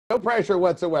No pressure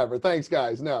whatsoever. Thanks,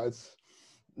 guys. No, it's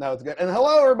good. And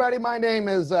hello, everybody. My name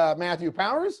is Matthew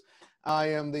Powers. I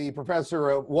am the professor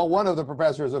of, well, one of the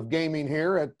professors of gaming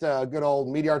here at good old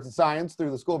Media Arts and Science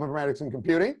through the School of Informatics and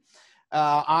Computing.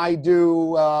 I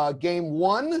do game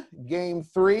 1, game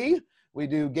 3. We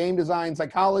do game design,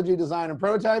 psychology, design, and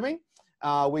prototyping.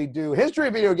 We do history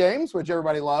of video games, which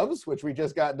everybody loves, which we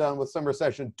just got done with summer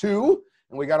session 2.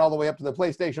 And we got all the way up to the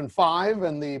PlayStation 5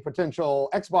 and the potential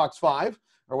Xbox 5,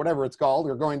 or whatever it's called,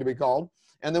 or going to be called.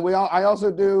 And then I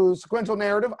also do sequential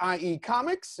narrative, i.e.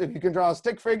 comics. If you can draw a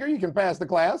stick figure, you can pass the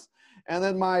class. And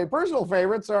then my personal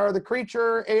favorites are the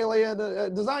creature,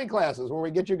 alien design classes, where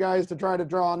we get you guys to try to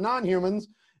draw non-humans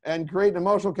and create an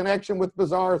emotional connection with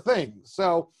bizarre things.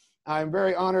 So I'm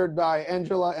very honored by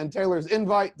Angela and Taylor's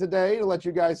invite today to let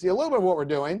you guys see a little bit of what we're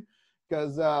doing,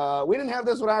 because we didn't have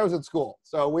this when I was at school.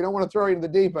 So we don't want to throw you into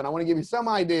the deep end. I want to give you some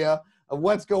idea of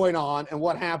what's going on and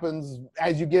what happens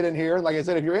as you get in here. Like I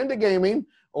said, if you're into gaming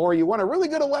or you want a really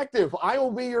good elective, I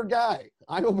will be your guy.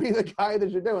 I will be the guy that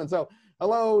you're doing. So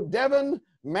hello, Devin,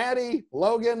 Maddie,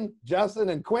 Logan, Justin,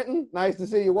 and Quentin. Nice to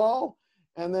see you all.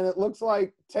 And then it looks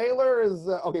like Taylor is,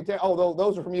 okay,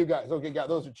 those are from you guys. Okay, got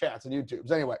those are chats and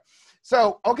YouTubes. Anyway,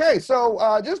 so, okay,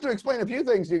 so just to explain a few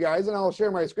things to you guys, and I'll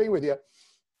share my screen with you.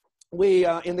 We,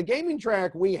 in the gaming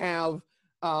track, we have,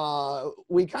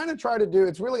 we kind of try to do,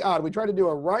 it's really odd, we try to do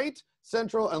a right,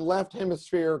 central, and left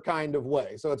hemisphere kind of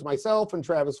way. So it's myself and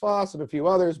Travis Foss and a few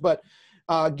others, but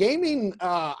gaming,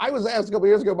 I was asked a couple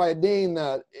years ago by a dean,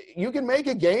 you can make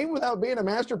a game without being a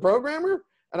master programmer?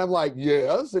 And I'm like,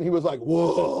 yes. And he was like,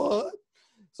 what?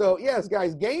 So yes,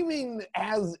 guys, gaming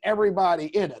has everybody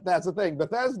in it. That's the thing.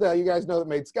 Bethesda, you guys know, that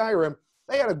made Skyrim,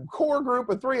 they had a core group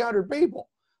of 300 people.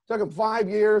 Took them 5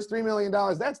 years, $3 million.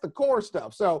 That's the core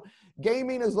stuff. So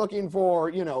gaming is looking for,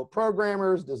 you know,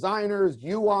 programmers, designers,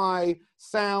 UI,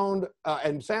 sound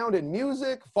and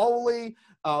music, Foley.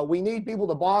 We need people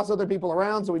to boss other people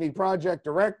around. So we need project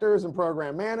directors and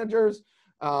program managers.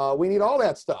 We need all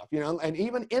that stuff, you know, and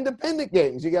even independent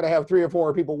games. You got to have 3 or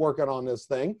 4 people working on this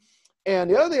thing. And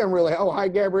the other thing I'm really, oh, hi,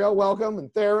 Gabrielle, welcome.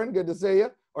 And Theron, good to see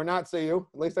you, or not see you.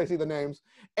 At least I see the names.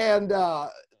 And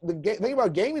the thing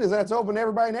about gaming is that it's open to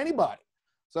everybody and anybody.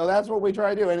 So that's what we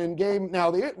try to do. And in game,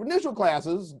 now the initial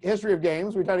classes, history of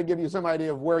games, we try to give you some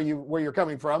idea of where you're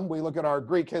coming from. We look at our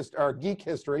geek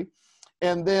history.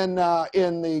 And then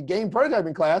in the game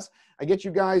prototyping class, I get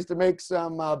you guys to make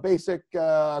some basic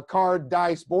card,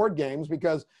 dice, board games,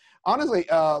 because honestly,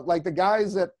 like the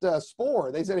guys at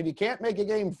Spore, they said if you can't make a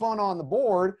game fun on the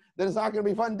board, then it's not going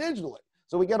to be fun digitally.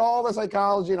 So we get all the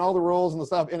psychology and all the rules and the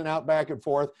stuff in and out, back and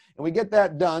forth, and we get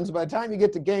that done. So by the time you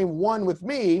get to game 1 with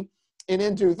me in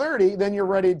Into 30, then you're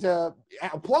ready to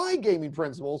apply gaming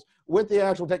principles with the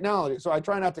actual technology. So I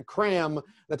try not to cram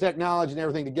the technology and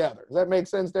everything together. Does that make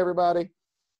sense to everybody?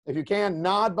 If you can,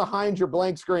 nod behind your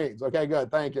blank screens. Okay,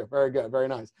 good. Thank you. Very good. Very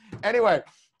nice. Anyway,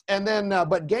 and then,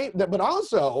 but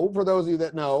also, for those of you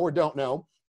that know or don't know,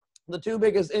 the 2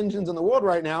 biggest engines in the world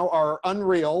right now are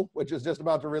Unreal, which is just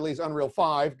about to release Unreal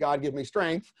 5, God give me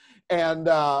strength, and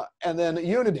then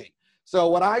Unity. So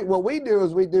what we do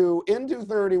is we do Into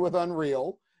 30 with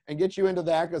Unreal and get you into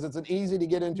that because it's an easy to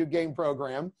get into game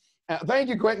program. Thank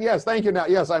you, Quentin. Yes, thank you. Now,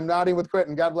 yes, I'm nodding with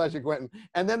Quentin. God bless you, Quentin.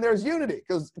 And then there's Unity,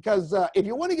 because if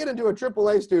you want to get into a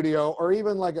AAA studio or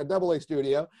even like a AA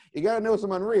studio, you got to know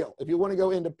some Unreal. If you want to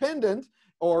go independent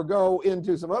or go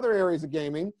into some other areas of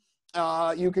gaming,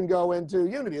 you can go into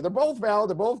Unity. They're both valid.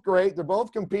 They're both great. They're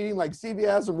both competing like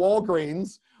CVS and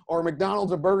Walgreens or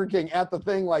McDonald's or Burger King at the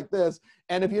thing like this.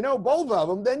 And if you know both of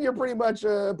them, then you're pretty much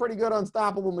a pretty good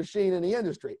unstoppable machine in the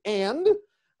industry. And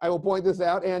I will point this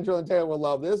out, Angela and Taylor will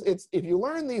love this. If you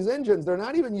learn these engines, they're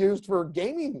not even used for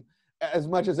gaming as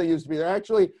much as they used to be. They're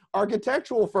actually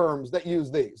architectural firms that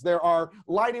use these. There are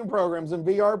lighting programs and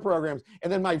VR programs.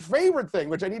 And then my favorite thing,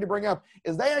 which I need to bring up,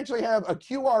 is they actually have a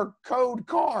QR code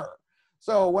car.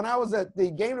 So when I was at the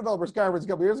Game Developers Conference a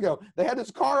couple years ago, they had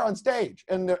this car on stage,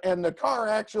 and the car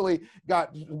actually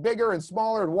got bigger and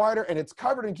smaller and wider, and it's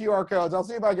covered in QR codes. I'll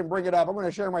see if I can bring it up. I'm going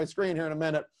to share my screen here in a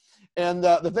minute. And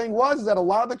the thing was that a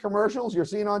lot of the commercials you're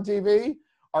seeing on TV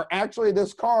are actually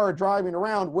this car driving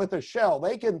around with a shell.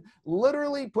 They can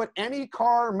literally put any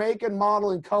car, make and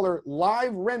model and color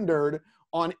live rendered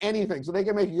on anything. So they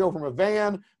can make you go from a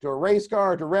van to a race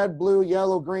car to red, blue,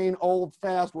 yellow, green, old,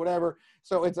 fast, whatever.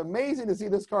 So it's amazing to see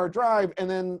this car drive and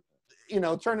then, you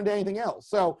know, turn into anything else.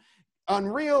 So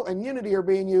Unreal and Unity are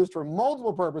being used for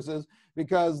multiple purposes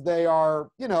because they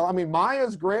are, you know, I mean,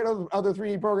 Maya's great, other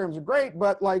 3D programs are great,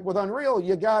 but like with Unreal,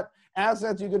 you got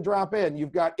assets you can drop in.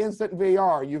 You've got instant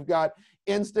VR, you've got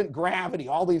instant gravity,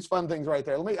 all these fun things right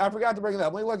there. I forgot to bring it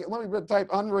up. Let me type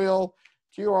Unreal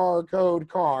QR code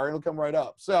car. It'll come right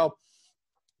up. So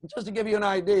just to give you an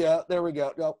idea, there we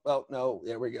go. Oh, no,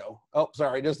 there we go. Oh,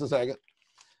 sorry, just a second.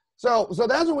 So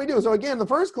that's what we do. So again, the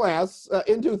first class,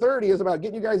 Into 30, is about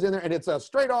getting you guys in there, and it's a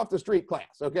straight off the street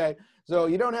class, okay? So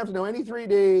you don't have to know any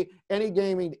 3D, any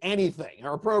gaming, anything,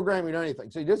 or programming or anything.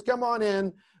 So you just come on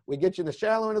in, we get you in the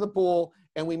shallow end of the pool,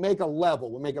 and we make a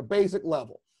level. We make a basic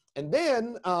level. And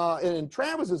then in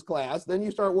Travis's class, then you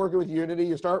start working with Unity,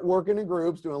 you start working in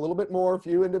groups, doing a little bit more, a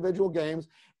few individual games.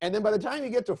 And then by the time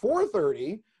you get to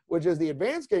 430, which is the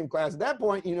advanced game class, at that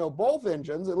point, you know both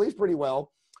engines, at least pretty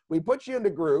well. We put you into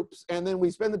groups, and then we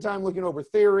spend the time looking over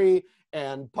theory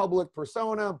and public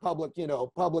persona, public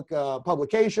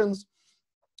publications,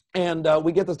 and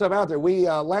we get the stuff out there. We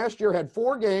last year had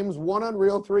 4 games, 1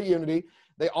 Unreal, 3 Unity.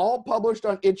 They all published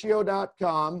on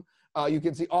itch.io.com. You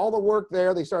can see all the work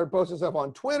there. They started posting stuff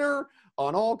on Twitter,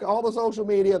 on all the social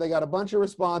media. They got a bunch of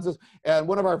responses. And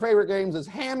one of our favorite games is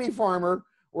Hammy Farmer,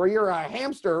 where you're a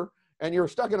hamster and you're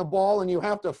stuck in a ball and you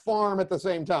have to farm at the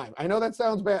same time. I know that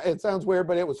sounds bad. It sounds weird,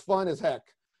 but it was fun as heck.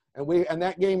 And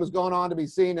that game has gone on to be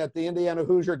seen at the Indiana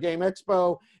Hoosier Game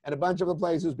Expo and a bunch of other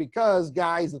places because,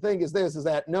 guys, the thing is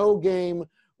that no game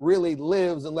really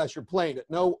lives unless you're playing it.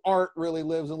 No art really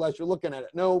lives unless you're looking at it.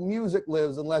 No music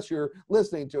lives unless you're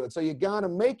listening to it. So you gotta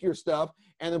make your stuff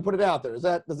and then put it out there. Does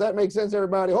that make sense,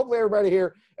 everybody? Hopefully everybody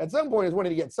here at some point is wanting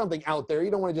to get something out there.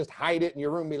 You don't want to just hide it in your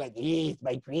room and be like, yes,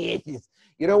 my precious.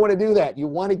 You don't want to do that. You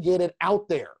want to get it out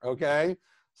there, okay?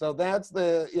 So that's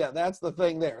the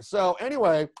thing there. So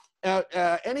anyway,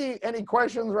 any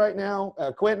questions right now?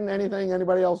 Quentin, anything?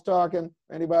 Anybody else talking?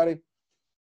 Anybody?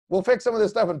 We'll fix some of this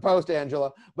stuff in post,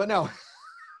 Angela. But no.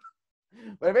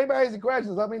 But if anybody has any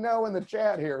questions, let me know in the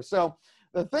chat here. So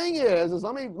the thing is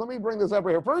let me bring this up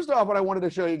right here. First off, what I wanted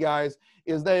to show you guys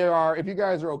is if you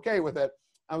guys are okay with it,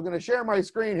 I'm going to share my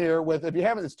screen here with, if you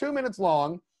haven't, it's 2 minutes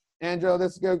long. Angela,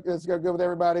 let's go good with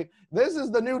everybody. This is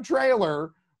the new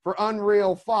trailer for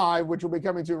Unreal 5, which will be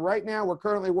coming to right now. We're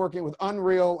currently working with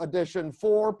Unreal Edition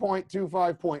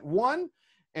 4.25.1.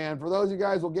 And for those of you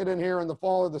guys will get in here in the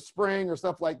fall or the spring or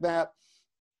stuff like that,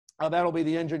 that'll be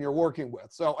the engine you're working with.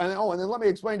 So, and then let me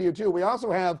explain to you too, we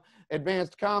also have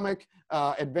advanced comic,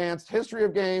 advanced history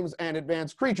of games, and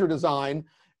advanced creature design.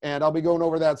 And I'll be going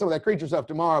over some of that creature stuff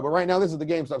tomorrow. But right now, this is the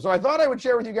game stuff. So I thought I would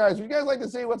share with you guys. Would you guys like to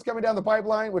see what's coming down the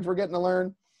pipeline, which we're getting to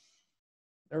learn?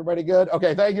 Everybody good?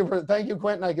 Okay, thank you,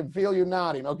 Quentin. I can feel you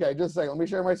nodding. Okay, just a second. Let me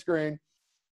share my screen.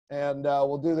 And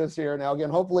we'll do this here. Now,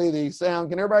 again, hopefully the sound,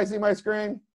 can everybody see my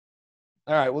screen?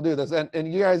 All right, we'll do this.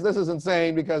 And you guys, this is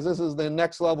insane because this is the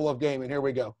next level of gaming. Here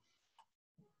we go.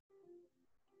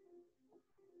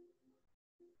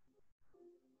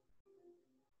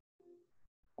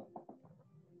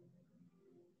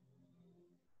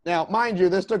 Now, mind you,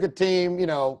 this took a team,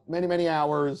 many, many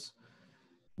hours,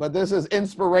 but this is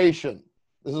inspiration.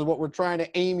 This is what we're trying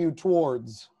to aim you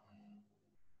towards.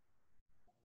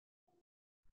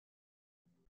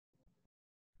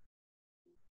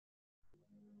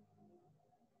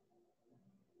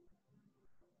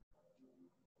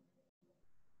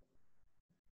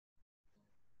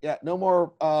 Yeah, no more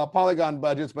polygon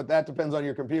budgets, but that depends on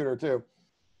your computer too.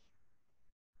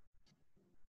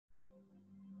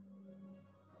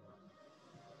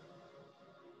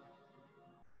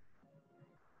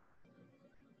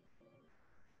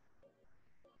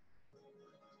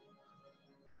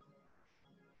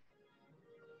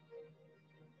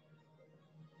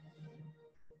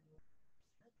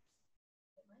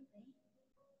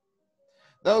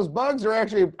 Those bugs are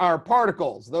actually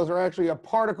particles. Those are actually a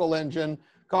particle engine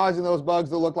causing those bugs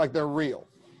to look like they're real.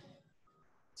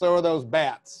 So are those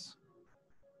bats.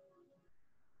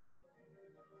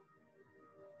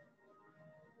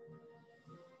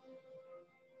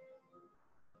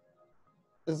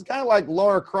 This is kind of like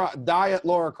Diet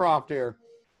Laura Croft here.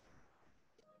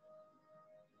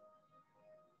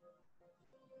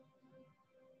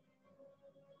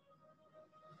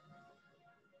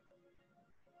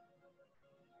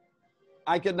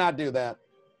 I could not do that.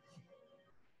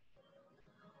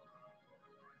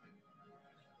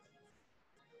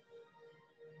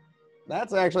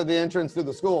 That's actually the entrance to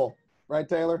the school, right,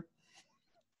 Taylor?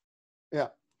 Yeah.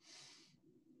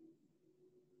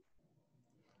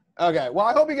 Okay, well,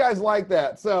 I hope you guys like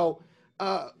that. So,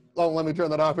 let me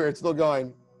turn that off here. It's still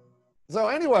going. So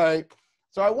anyway,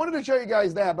 so I wanted to show you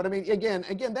guys that. But I mean, again,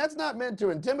 that's not meant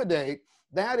to intimidate.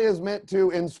 that is meant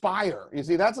to inspire. You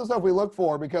see, that's the stuff we look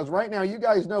for, because right now you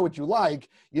guys know what you like,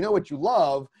 you know what you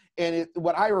love, and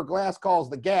what Ira Glass calls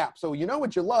the gap. So you know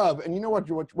what you love, and you know what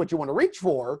you want to reach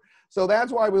for. So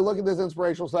that's why we look at this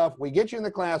inspirational stuff. We get you in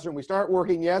the classroom, we start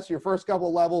working. Yes, your first couple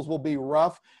of levels will be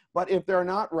rough, but if they're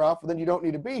not rough, then you don't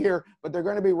need to be here. But they're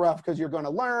going to be rough because you're going to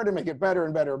learn to make it better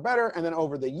and better and better. And then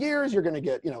over the years, you're going to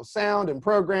get, sound and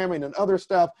programming and other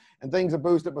stuff and things that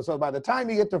boost it. But so by the time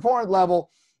you get to 4th level,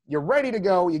 you're ready to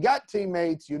go. You got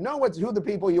teammates. You know who the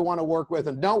people you want to work with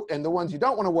and the ones you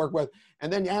don't want to work with.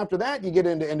 And then after that, you get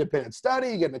into independent study.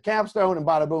 You get into capstone, and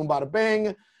bada boom, bada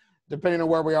bing. Depending on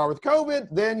where we are with COVID,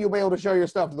 then you'll be able to show your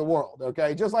stuff to the world,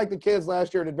 okay? Just like the kids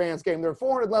last year at Advanced Game, they're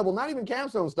 400 level, not even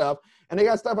capstone stuff, and they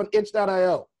got stuff on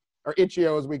itch.io, or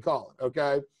itch.io as we call it,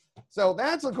 okay? So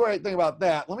that's the great thing about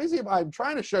that. Let me see if I'm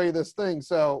trying to show you this thing.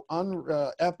 So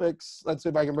Epix, let's see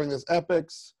if I can bring this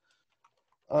Epix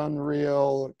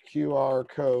Unreal QR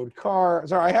code car.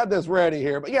 Sorry, I had this ready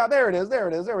here, but yeah, there it is,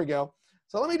 there we go.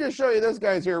 So let me just show you this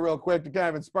guys here real quick to kind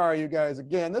of inspire you guys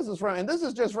again. This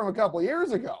is just from a couple of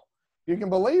years ago. You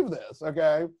can believe this,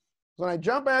 okay? So when I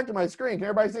jump back to my screen, can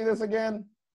everybody see this again?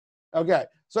 Okay,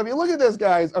 so if you look at this,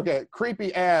 guys, okay,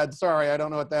 creepy ad, sorry, I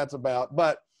don't know what that's about,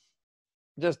 but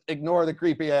just ignore the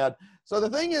creepy ad. So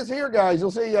the thing is here, guys, you'll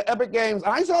see Epic Games.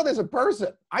 I saw this in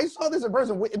person.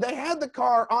 They had the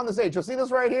car on the stage. You'll see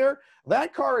this right here?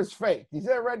 That car is fake. You see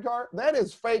that red car? That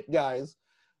is fake, guys.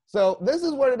 So this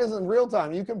is what it is in real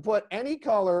time. You can put any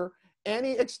color,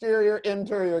 any exterior,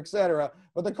 interior, etc.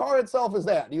 But the car itself is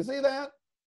that. Do you see that?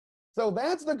 So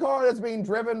that's the car that's being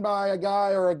driven by a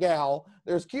guy or a gal.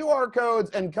 There's QR codes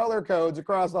and color codes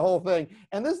across the whole thing.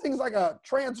 And this thing's like a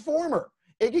transformer.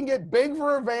 It can get big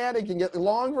for a van. It can get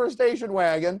long for a station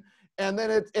wagon. And then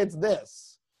it's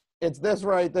this. It's this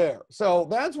right there. So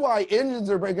that's why engines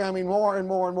are becoming more and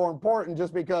more and more important,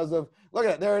 just because of, look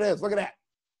at it, there it is. Look at that.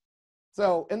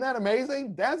 So isn't that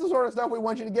amazing? That's the sort of stuff we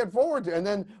want you to get forward to. And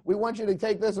then we want you to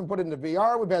take this and put it into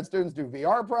VR. We've had students do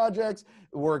VR projects.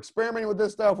 We're experimenting with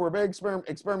this stuff. We're a big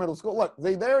experimental school. Look,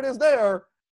 see, there it is there.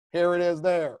 Here it is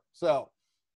there. So,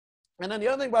 and then the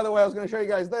other thing, by the way, I was going to show you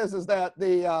guys this, is that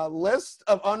the list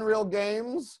of Unreal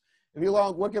games, if you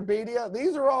look at Wikipedia,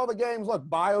 these are all the games. Look,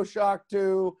 BioShock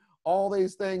 2, all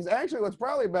these things. Actually, what's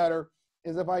probably better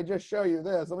is if I just show you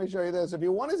this. Let me show you this. If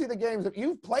you want to see the games, if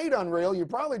you've played Unreal, you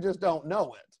probably just don't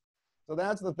know it. So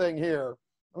that's the thing here.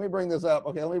 Let me bring this up.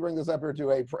 Okay, let me bring this up here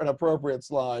to an appropriate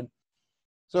slide.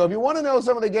 So if you want to know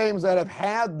some of the games that have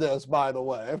had this, by the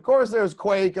way, of course there's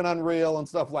Quake and Unreal and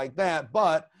stuff like that,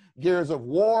 but Gears of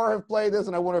War have played this,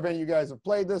 and I wonder if any of you guys have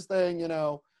played this thing,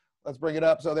 let's bring it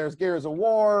up. So there's Gears of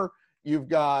War. You've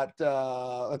got,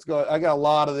 let's go, I got a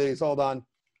lot of these, hold on.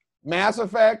 Mass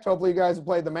Effect, hopefully you guys have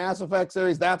played the Mass Effect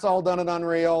series. That's all done in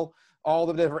Unreal. All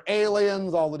the different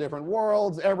aliens, all the different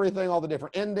worlds, everything, all the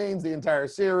different endings, the entire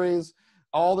series,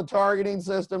 all the targeting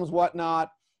systems,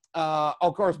 whatnot.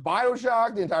 Of course,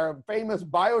 BioShock, the entire famous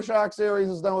BioShock series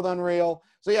is done with Unreal.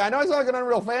 So yeah, I know I sound like an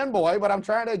Unreal fanboy, but I'm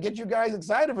trying to get you guys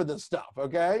excited for this stuff,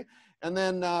 okay? And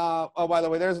then, oh, by the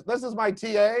way, this is my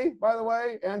TA, by the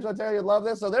way. Angela, I tell you, you'd love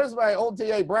this. So there's my old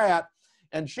TA, Brat.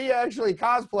 And she actually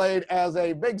cosplayed as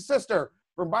a big sister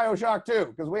from BioShock 2,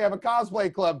 because we have a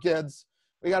cosplay club, kids.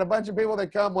 We got a bunch of people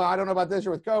that come. Well, I don't know about this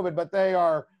year with COVID, but they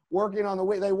are working on the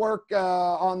week. They work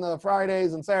on the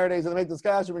Fridays and Saturdays, and they make this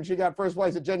costume, and she got first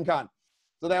place at Gen Con.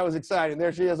 So that was exciting.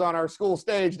 There she is on our school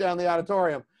stage down the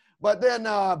auditorium. But then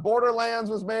Borderlands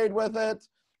was made with it.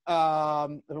 If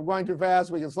I'm going too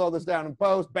fast, we can slow this down in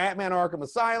post. Batman Arkham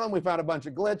Asylum, we found a bunch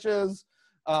of glitches.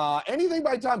 Anything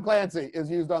by Tom Clancy is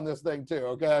used on this thing too,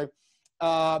 okay?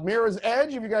 Mirror's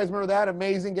Edge, if you guys remember that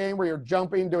amazing game where you're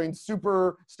jumping, doing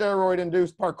super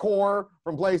steroid-induced parkour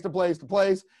from place to place to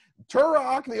place.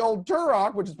 Turok, the old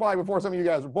Turok, which is probably before some of you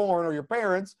guys were born or your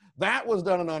parents, that was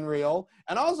done in Unreal.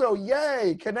 And also,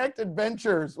 yay, Kinect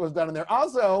Adventures was done in there.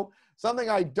 Also, something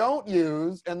I don't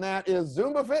use, and that is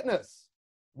Zumba Fitness.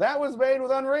 That was made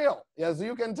with Unreal. As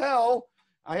you can tell,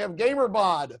 I have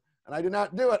GamerBod. And I do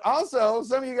not do it. Also,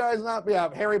 some of you guys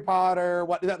Harry Potter,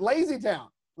 that Lazy Town,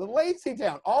 the Lazy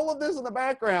Town. All of this in the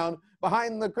background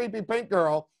behind the creepy pink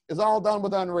girl is all done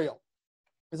with Unreal.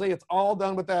 You see, it's all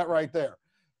done with that right there.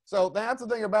 So that's the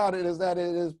thing about it, is that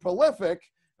it is prolific.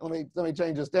 Let me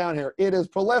change this down here. It is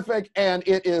prolific, and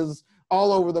it is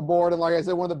all over the board. And like I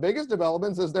said, one of the biggest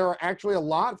developments is there are actually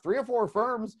 3 or 4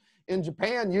 firms in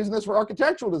Japan using this for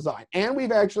architectural design. And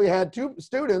we've actually had 2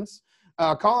 students,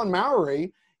 Colin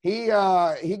Mowry. He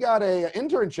got an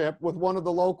internship with one of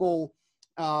the local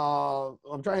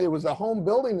I'm trying, it was a home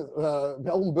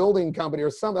building company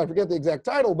or something. I forget the exact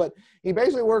title, but he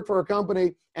basically worked for a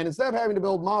company, and instead of having to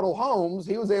build model homes,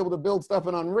 he was able to build stuff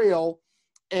in Unreal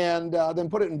and then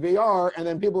put it in VR. And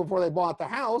then people, before they bought the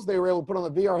house, they were able to put on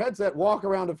the VR headset, walk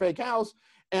around a fake house,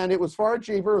 and it was far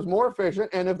cheaper, it was more efficient.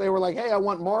 And if they were like, hey, I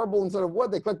want marble instead of wood,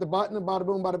 they click the button and bada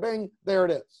boom, bada bing, there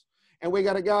it is. And we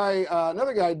got a guy,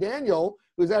 another guy, Daniel,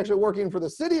 who's actually working for the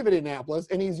city of Indianapolis,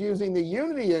 and he's using the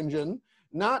Unity engine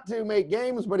not to make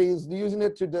games, but he's using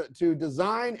it to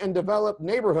design and develop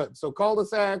neighborhoods. So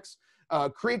cul-de-sacs,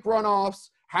 creek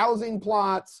runoffs, housing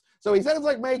plots. So he said it's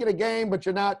like making a game, but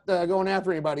you're not going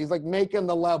after anybody. He's like making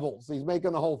the levels. He's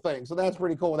making the whole thing. So that's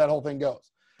pretty cool where that whole thing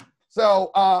goes.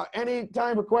 So any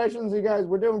time for questions, you guys?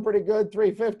 We're doing pretty good,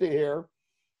 350 here.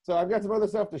 So I've got some other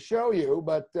stuff to show you,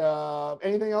 but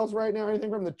anything else right now? Anything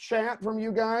from the chat from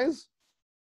you guys?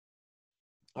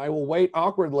 I will wait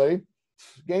awkwardly.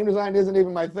 Game design isn't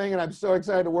even my thing, and I'm so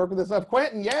excited to work with this stuff.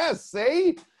 Quentin, yes,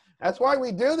 see? That's why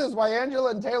we do this, why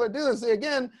Angela and Taylor do this. See,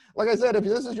 again, like I said, if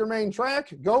this is your main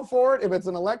track, go for it. If it's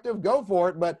an elective, go for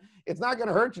it, but it's not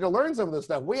gonna hurt you to learn some of this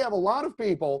stuff. We have a lot of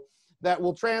people that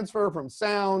will transfer from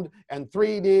sound and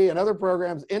 3D and other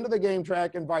programs into the game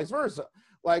track and vice versa.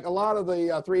 Like a lot of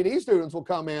the 3D students will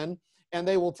come in and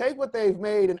they will take what they've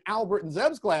made in Albert and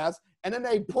Zeb's class and then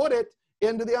they put it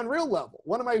into the Unreal level.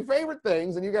 One of my favorite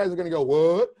things, and you guys are gonna go,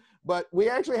 what? But we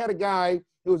actually had a guy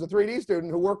who was a 3D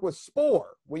student who worked with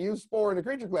Spore. We used Spore in the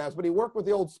creature class, but he worked with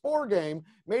the old Spore game,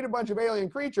 made a bunch of alien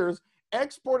creatures,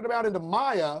 exported them out into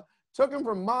Maya, took them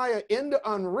from Maya into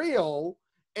Unreal,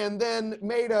 and then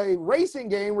made a racing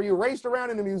game where you raced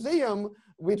around in a museum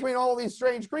between all these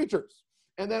strange creatures.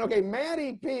 And then, okay,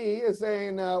 Maddie P is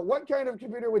saying, what kind of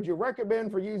computer would you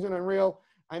recommend for using Unreal?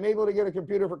 I'm able to get a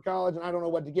computer for college and I don't know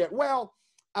what to get. Well,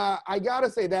 I gotta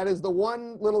say that is the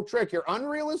one little trick here.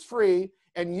 Unreal is free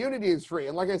and Unity is free.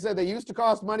 And like I said, they used to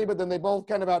cost money, but then they both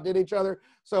kind of outdid each other.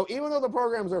 So even though the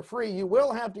programs are free, you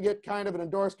will have to get kind of an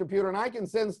endorsed computer. And I can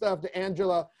send stuff to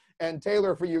Angela and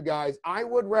Taylor for you guys. I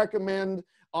would recommend,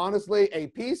 honestly, a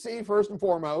PC first and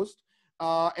foremost,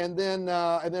 and then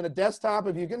a desktop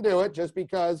if you can do it, just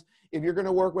because if you're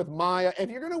gonna work with Maya, if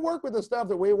you're gonna work with the stuff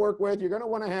that we work with, you're gonna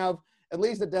wanna have at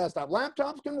least a desktop.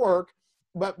 Laptops can work,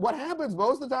 but what happens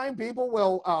most of the time, people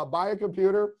will buy a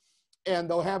computer and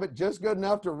they'll have it just good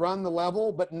enough to run the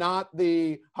level, but not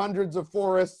the hundreds of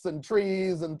forests and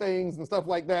trees and things and stuff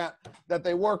like that that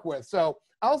they work with. So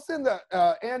I'll send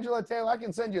Angela, Taylor, I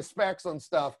can send you specs on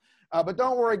stuff. But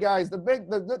don't worry, guys. The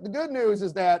good news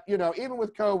is that, you know, even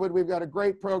with COVID, we've got a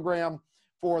great program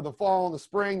for the fall and the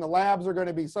spring. The labs are going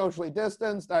to be socially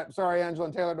distanced. I'm sorry, Angela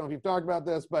and Taylor, I don't know if you've talked about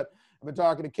this, but I've been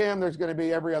talking to Kim. There's going to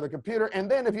be every other computer. And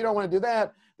then if you don't want to do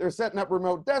that, they're setting up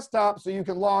remote desktops so you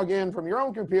can log in from your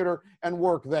own computer and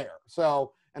work there.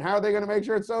 So, and how are they going to make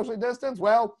sure it's socially distanced?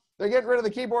 Well, they're getting rid of the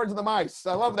keyboards and the mice.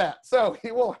 I love that. So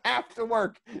you will have to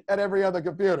work at every other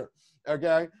computer,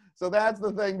 okay? So that's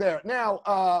the thing there. Now,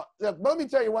 let me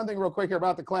tell you one thing real quick here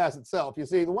about the class itself. You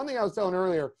see, the one thing I was telling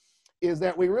earlier is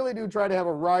that we really do try to have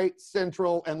a right,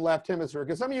 central, and left hemisphere,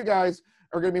 because some of you guys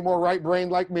are going to be more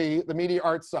right-brained like me, the media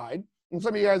arts side, and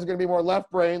some of you guys are going to be more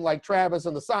left-brained like Travis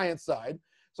on the science side.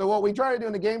 So what we try to do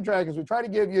in the game track is we try to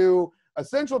give you a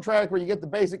central track where you get the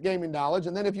basic gaming knowledge,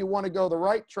 and then if you want to go the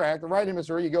right track, the right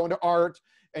hemisphere, you go into art,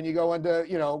 and you go into,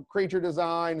 you know, creature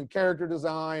design and character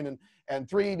design and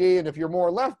 3D, and if you're more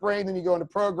left-brained, then you go into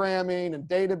programming and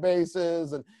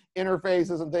databases and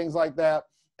interfaces and things like that.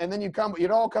 And then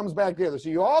it all comes back together. So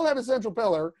you all have a central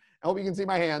pillar. I hope you can see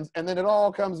my hands. And then it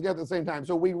all comes together at the same time.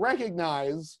 So we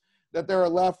recognize that there are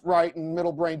left, right, and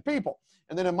middle brain people.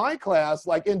 And then in my class,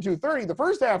 like in 230, the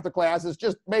first half of the class is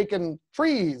just making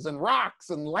trees and rocks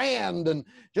and land and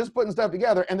just putting stuff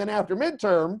together. And then after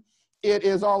midterm, it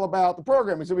is all about the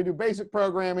programming. So we do basic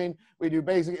programming. We do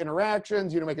basic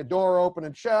interactions, you know, make a door open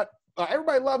and shut.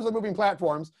 Everybody loves the moving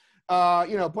platforms.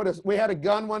 You know, we had a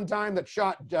gun one time that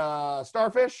shot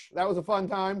starfish. That was a fun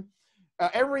time.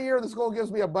 Every year the school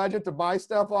gives me a budget to buy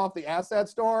stuff off the asset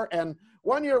store. And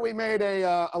one year we made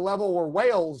a level where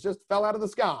whales just fell out of the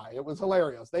sky. It was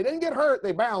hilarious. They didn't get hurt,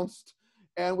 they bounced.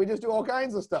 And we just do all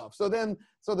kinds of stuff. So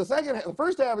the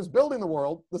first half is building the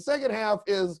world. The second half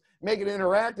is making it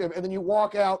interactive. And then you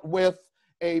walk out with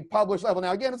a published level.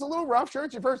 Now, again, it's a little rough. Sure,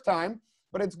 it's your first time,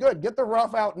 but it's good. Get the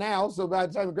rough out now, so by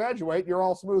the time you graduate, you're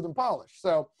all smooth and polished.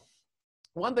 So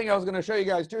one thing I was going to show you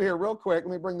guys too here real quick.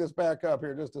 Let me bring this back up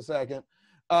here just a second.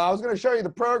 I was going to show you the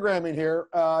programming here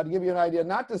to give you an idea,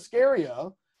 not to scare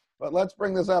you, but let's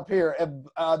bring this up here.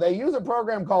 They use a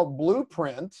program called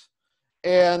Blueprint,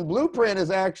 and Blueprint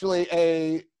is actually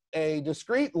a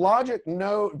discrete logic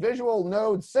node, visual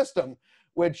node system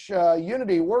which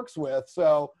Unity works with.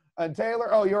 So, and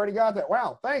Taylor, oh, you already got that.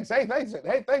 Wow, thanks. Hey, thanks.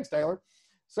 Hey, thanks, Taylor.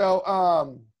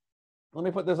 So let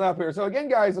me put this up here. So again,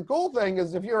 guys, the cool thing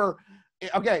is if you're,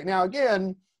 okay, now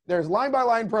again, there's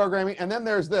line-by-line programming, and then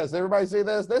there's this. Everybody see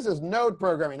this? This is node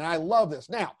programming, and I love this.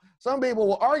 Now, some people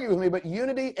will argue with me, but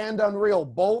Unity and Unreal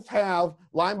both have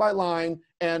line-by-line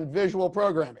and visual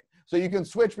programming. So you can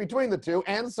switch between the two,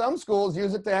 and some schools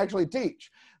use it to actually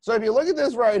teach. So if you look at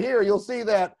this right here, you'll see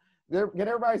that, can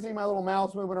everybody see my little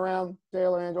mouse moving around,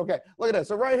 Taylor, Angel? Okay, look at this.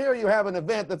 So right here you have an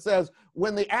event that says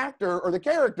when the actor or the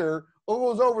character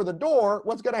goes over the door,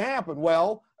 what's going to happen?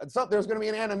 Well, there's going to be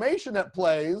an animation that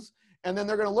plays, and then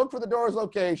they're going to look for the door's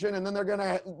location, and then they're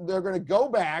going to go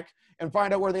back and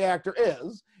find out where the actor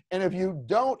is. And if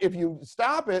you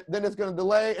stop it, then it's going to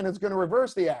delay and it's going to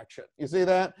reverse the action. You see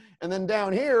that? And then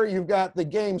down here, you've got the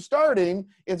game starting.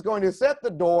 It's going to set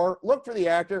the door, look for the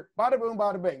actor, bada boom,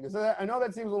 bada bing. I know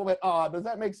that seems a little bit odd. Does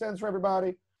that make sense for everybody?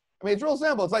 I mean, it's real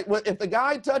simple. It's like if the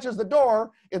guy touches the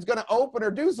door, it's going to open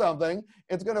or do something.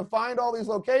 It's going to find all these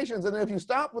locations. And then if you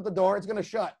stop with the door, it's going to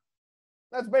shut.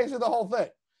 That's basically the whole thing.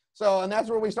 So, and that's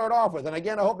where we start off with. And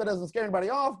again, I hope that doesn't scare anybody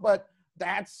off, but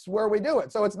that's where we do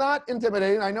it. So it's not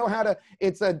intimidating. I know how to,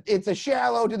 it's a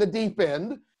shallow to the deep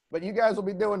end, but you guys will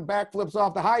be doing backflips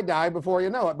off the high dive before you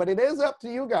know it. But it is up to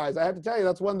you guys. I have to tell you,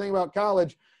 that's one thing about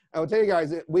college. I will tell you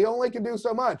guys, we only can do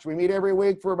so much. We meet every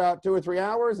week for about 2 or 3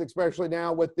 hours, especially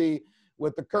now with the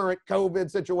current COVID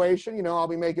situation. You know, I'll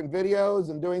be making videos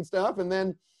and doing stuff, and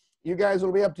then you guys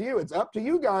will be up to you. It's up to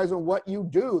you guys on what you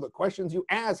do, the questions you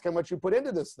ask, how much you put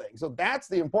into this thing. So that's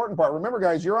the important part. Remember,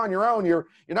 guys, you're on your own. You're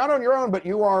not on your own, but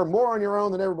you are more on your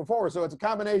own than ever before. So it's a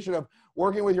combination of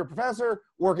working with your professor,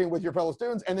 working with your fellow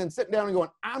students, and then sitting down and going,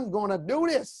 I'm going to do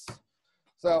this.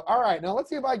 So, all right, now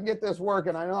let's see if I can get this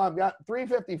working. I know I've got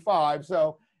 3:55.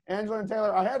 So, Angela and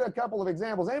Taylor, I had a couple of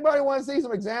examples. Anybody want to see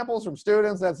some examples from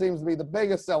students? That seems to be the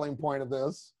biggest selling point of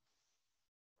this.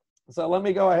 So let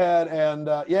me go ahead and,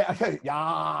 yeah,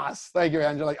 yes, thank you,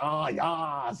 Angela. Oh,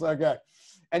 yes, okay.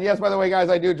 And yes, by the way, guys,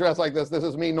 I do dress like this. This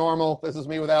is me normal. This is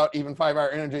me without even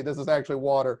 5-hour energy. This is actually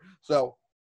water. So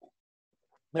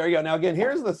there you go. Now, again,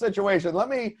 here's the situation. Let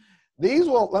me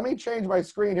change my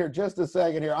screen here just a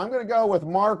second here. I'm going to go with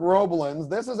Mark Roblins.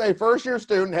 This is a first-year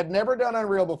student, had never done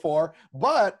Unreal before,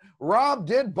 but Rob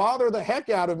did bother the heck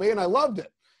out of me, and I loved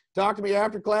it. Talk to me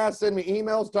after class, send me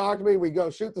emails, talk to me. We go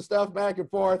shoot the stuff back and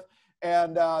forth.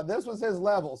 And this was his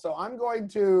level. So I'm going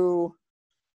to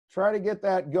try to get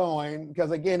that going because,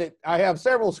 again, I have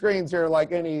several screens here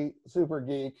like any super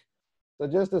geek. So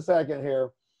just a second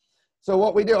here. So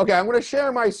what we do, okay, I'm going to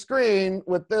share my screen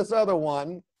with this other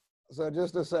one. So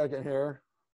just a second here.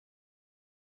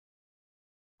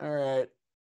 All right.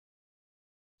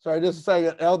 Sorry, just a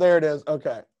second. Oh, there it is.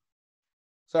 Okay.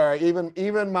 Sorry,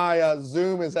 even my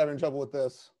Zoom is having trouble with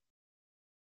this.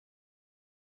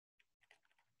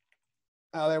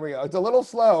 Oh, there we go. It's a little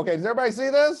slow. Okay, does everybody see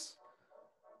this?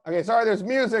 Okay, sorry, there's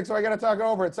music, so I got to talk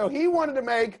over it. So he wanted to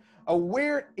make a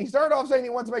weird, he started off saying he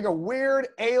wants to make a weird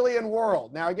alien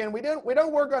world. Now, again, we don't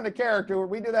work on the character.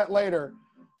 We do that later.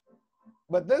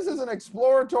 But this is an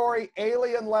exploratory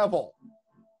alien level.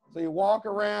 So you walk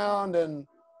around, and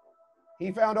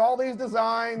he found all these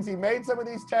designs. He made some of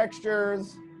these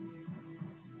textures.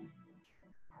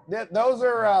 Those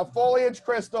are foliage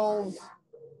crystals.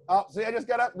 Oh, see, I just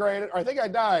got upgraded. I think I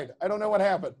died. I don't know what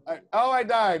happened. I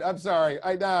died. I'm sorry.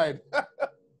 I died.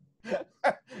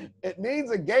 It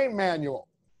needs a game manual.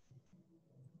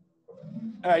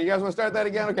 All right, you guys want to start that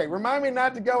again? Okay, remind me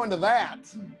not to go into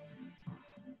that.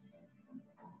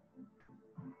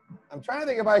 I'm trying to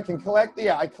think if I can collect.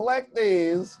 Yeah, I collect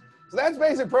these. So that's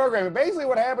basic programming. Basically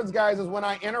what happens, guys, is when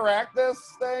I interact this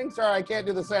thing, sorry, I can't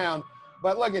do the sound,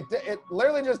 but look, it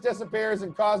literally just disappears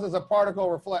and causes a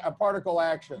particle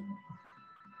action.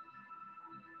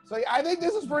 So I think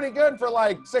this is pretty good for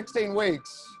like 16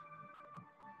 weeks.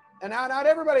 And now, not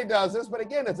everybody does this, but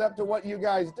again, it's up to what you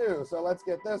guys do. So let's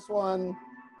get this one.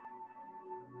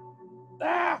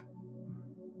 Ah!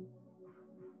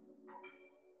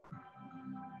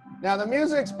 Now the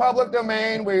music's public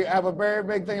domain. We have a very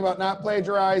big thing about not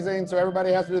plagiarizing, so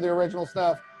everybody has to do the original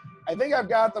stuff. I think I've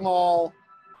got them all.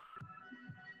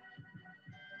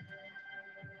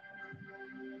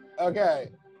 Okay,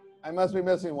 I must be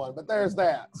missing one, but there's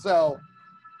that. So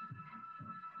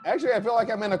actually, I feel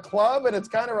like I'm in a club and it's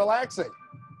kind of relaxing.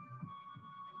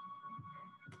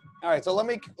 All right, so let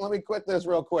me quit this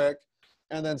real quick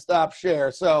and then stop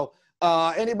share. So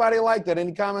anybody like that?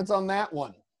 Any comments on that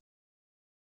one?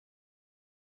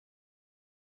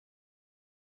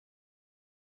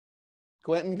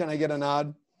 Quentin, can I get a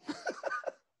nod?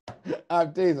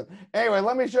 I'm teasing. Anyway,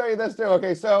 let me show you this too.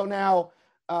 Okay, so now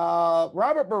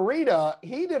Robert Burita,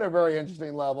 he did a very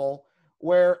interesting level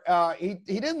where he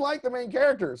didn't like the main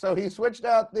character, so he switched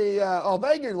out the. Oh,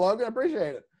 thank you, Logan. I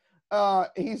appreciate it.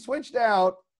 He switched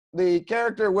out the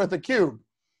character with a cube,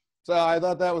 so I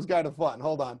thought that was kind of fun.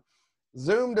 Hold on,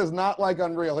 Zoom does not like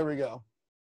Unreal. Here we go.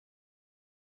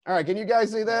 All right, can you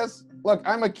guys see this? Look,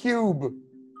 I'm a cube.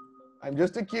 I'm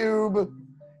just a cube.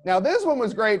 Now this one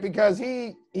was great because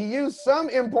he used some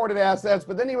imported assets,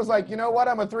 but then he was like, you know what?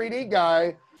 I'm a 3D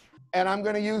guy, and I'm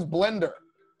going to use Blender.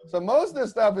 So most of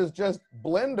this stuff is just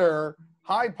Blender,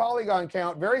 high polygon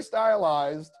count, very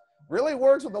stylized, really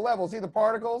works with the levels. See the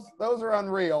particles? Those are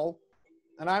Unreal,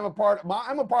 and I'm a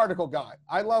particle guy.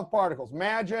 I love particles.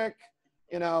 Magic,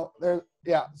 you know.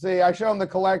 Yeah. See, I show them the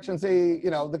collection. See, you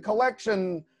know, the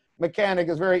collection mechanic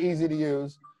is very easy to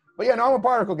use. But yeah, no, I'm a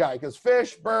particle guy because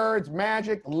fish, birds,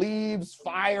 magic, leaves,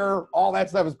 fire, all that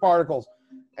stuff is particles.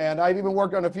 And I've even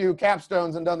worked on a few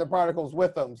capstones and done the particles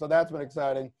with them. So that's been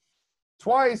exciting.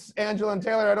 Twice, Angela and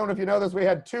Taylor, I don't know if you know this, we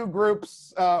had 2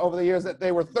 groups over the years that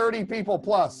they were 30 people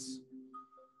plus.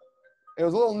 It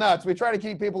was a little nuts. We try to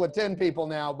keep people at 10 people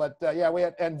now. But yeah, we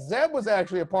had, and Zeb was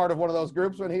actually a part of one of those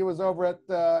groups when he was over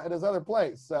at his other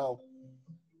place. So,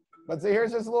 but see,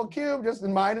 here's this little cube just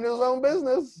minding his own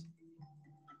business.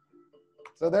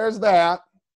 So there's that.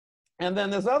 And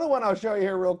then this other one I'll show you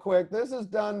here real quick. This is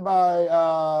done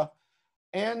by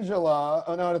Angela.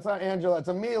 Oh, no, it's not Angela. It's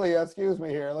Amelia. Excuse me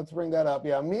here. Let's bring that up.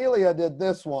 Yeah, Amelia did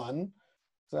this one.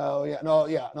 So,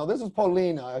 no, this is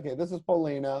Paulina. Okay, this is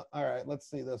Paulina. All right, let's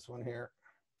see this one here.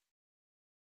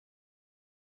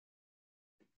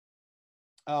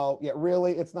 Oh, yeah,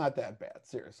 really? It's not that bad,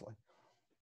 seriously.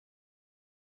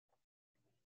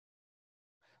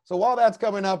 So while that's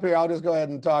coming up here, I'll just go ahead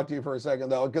and talk to you for a second,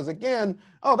 though, because again,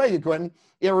 oh, thank you, Quentin.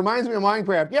 It reminds me of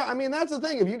Minecraft. Yeah, I mean, that's the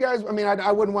thing. If you guys, I mean,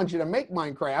 I wouldn't want you to make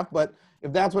Minecraft, but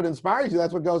if that's what inspires you,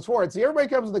 that's what goes for it. See, everybody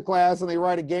comes to the class and they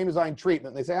write a game design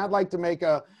treatment. They say, I'd like to make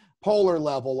a polar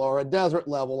level or a desert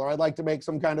level, or I'd like to make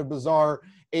some kind of bizarre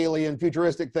alien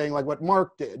futuristic thing like what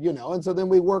Mark did, you know, and so then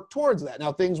we work towards that.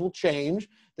 Now, things will change,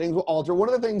 things will alter. One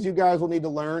of the things you guys will need to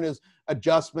learn is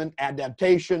adjustment,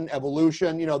 adaptation,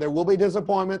 evolution. You know, there will be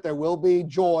disappointment, there will be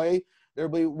joy, there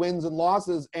will be wins and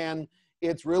losses, and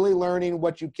it's really learning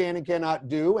what you can and cannot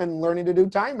do and learning to do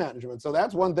time management. So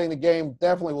that's one thing the game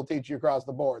definitely will teach you across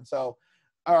the board. So,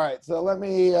 all right, so let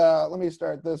me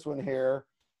start this one here.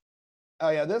 Oh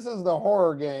yeah, this is the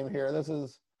horror game here. This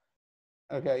is,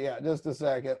 okay, yeah, just a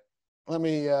second. Let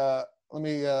me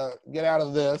get out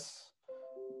of this.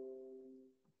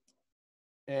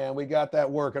 And we got that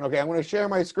working. Okay, I'm going to share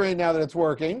my screen now that it's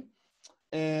working.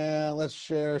 And let's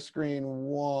share screen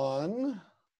 1.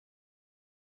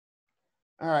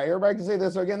 All right, everybody can see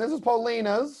this. So again, this is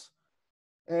Paulina's.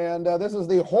 And this is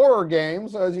the horror game.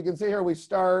 So as you can see here, we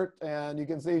start, and you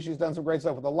can see she's done some great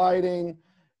stuff with the lighting.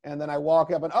 And then I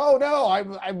walk up and, oh no,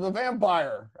 I'm a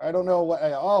vampire. I don't know what,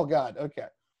 oh God, okay.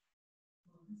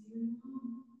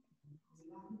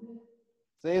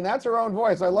 See, and that's her own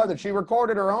voice. I love that. She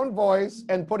recorded her own voice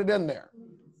and put it in there.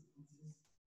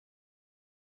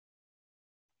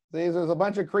 See, there's a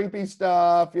bunch of creepy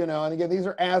stuff, you know, and again, these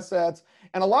are assets.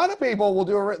 And a lot of people will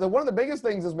do, one of the biggest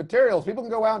things is materials. People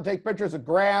can go out and take pictures of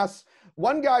grass.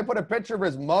 One guy put a picture of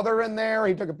his mother in there.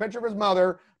 He took a picture of his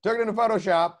mother, took it into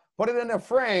Photoshop, put it in a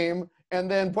frame, and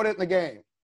then put it in the game.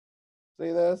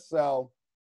 See this? So,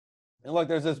 and look,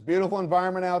 there's this beautiful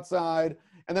environment outside.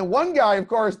 And then one guy, of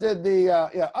course, did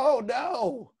the, oh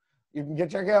no, you can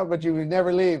check out, but you would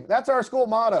never leave. That's our school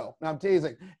motto. No, I'm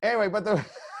teasing. Anyway, but the,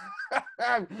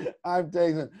 I'm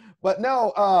teasing. But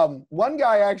no, one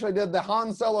guy actually did the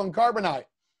Han Solo in Carbonite.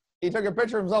 He took a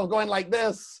picture of himself going like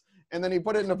this, and then he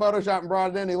put it into Photoshop and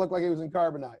brought it in. He looked like he was in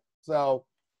Carbonite. So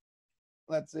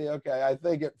let's see. Okay, I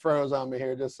think it froze on me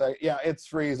here. Just say, yeah, it's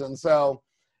freezing. So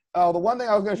the one thing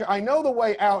I was going to show, I know the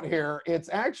way out here. It's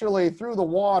actually through the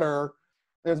water.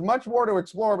 There's much more to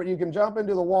explore, but you can jump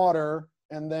into the water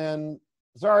and then,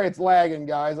 sorry, it's lagging,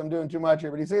 guys. I'm doing too much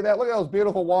here, but you see that? Look at those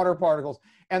beautiful water particles.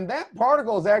 And that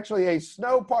particle is actually a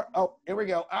snow part. Oh, here we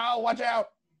go. Oh, watch out.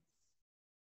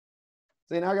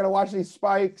 See, now I got to watch these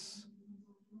spikes.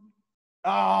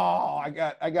 Oh, I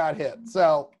got hit.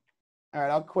 So, all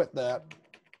right, I'll quit that.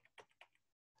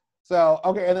 So,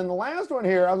 okay, and then the last one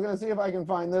here, I was going to see if I can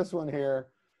find this one here.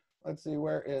 Let's see,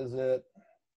 where is it?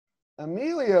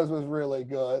 Amelia's was really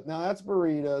good. Now that's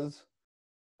Burita's.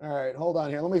 All right, hold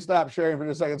on here. Let me stop sharing for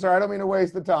just a second. Sorry, I don't mean to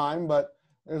waste the time, but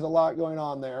there's a lot going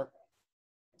on there.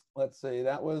 Let's see,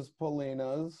 that was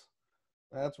Paulina's.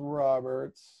 That's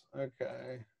Robert's.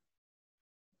 Okay.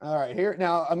 All right, here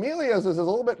now Amelia's is a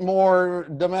little bit more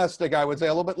domestic, I would say, a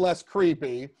little bit less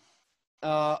creepy.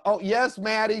 Oh yes,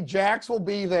 Maddie, Jax will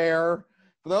be there.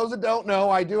 For those that don't know,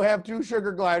 I do have two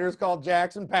sugar gliders called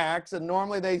Jax and Pax, and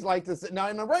normally they like to sit. Now,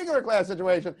 in a regular class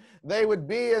situation, they would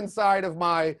be inside of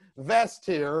my vest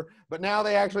here, but now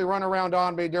they actually run around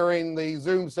on me during the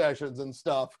Zoom sessions and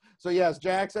stuff. So yes,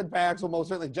 Jax and Pax will most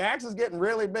certainly. Jax is getting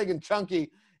really big and chunky,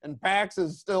 and Pax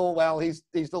is still, well, he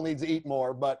still needs to eat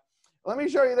more. But let me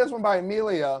show you this one by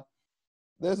Amelia.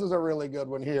 This is a really good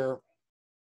one here.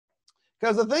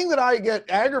 Because the thing that I get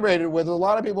aggravated with, a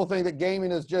lot of people think that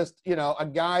gaming is just, you know, a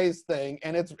guy's thing,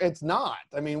 and it's not.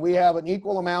 I mean, we have an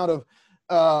equal amount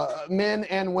of men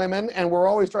and women, and we're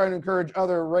always trying to encourage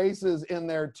other races in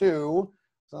there too.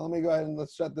 So let me go ahead and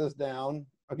let's shut this down.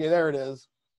 Okay, there it is.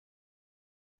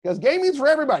 Because gaming's for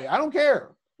everybody. I don't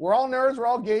care. We're all nerds. We're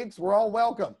all geeks. We're all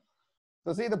welcome.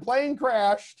 So see, the plane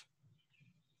crashed.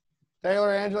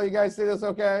 Taylor, Angela, you guys see this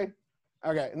okay?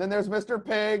 Okay, and then there's Mr.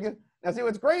 Pig. Now, see,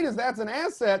 what's great is that's an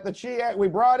asset that we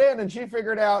brought in, and she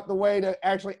figured out the way to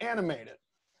actually animate it.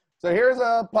 So here's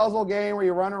a puzzle game where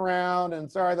you run around,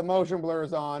 and sorry, the motion blur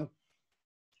is on.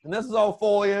 And this is all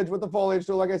foliage with the foliage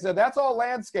tool. Like I said, that's all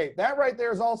landscape. That right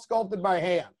there is all sculpted by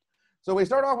hand. So we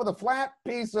start off with a flat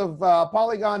piece of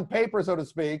polygon paper, so to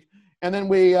speak, and then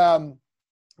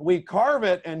we carve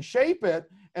it and shape it.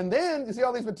 And then, you see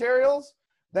all these materials?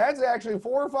 That's actually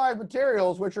 4 or 5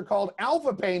 materials, which are called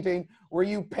alpha painting, where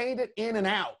you paint it in and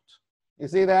out. You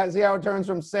see that? See how it turns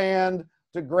from sand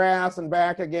to grass and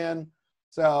back again?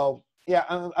 So, yeah,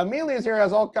 Amelia's here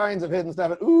has all kinds of hidden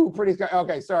stuff. Ooh, pretty sky.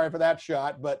 Okay, sorry for that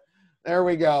shot, but there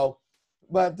we go.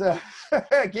 But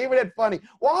keeping it funny.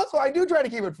 Well, also, I do try to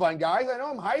keep it fun, guys. I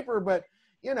know I'm hyper, but,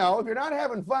 you know, if you're not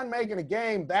having fun making a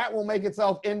game, that will make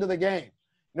itself into the game.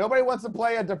 Nobody wants to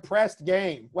play a depressed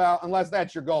game. Well, unless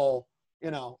that's your goal. You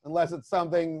know, unless it's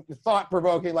something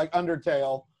thought-provoking like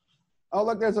Undertale. Oh,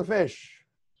 look, there's a fish.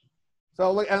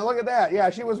 So look at that.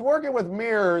 Yeah, she was working with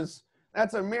mirrors.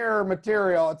 That's a mirror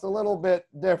material. It's a little bit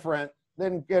different.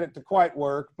 Didn't get it to quite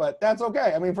work, but that's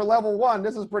okay. I mean, for level 1,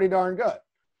 this is pretty darn good.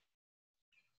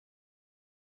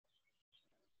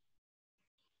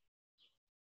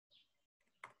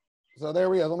 So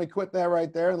there we go. Let me quit that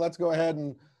right there. Let's go ahead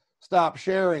and stop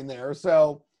sharing there.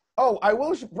 So, oh, I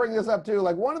will bring this up too.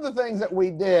 Like one of the things that we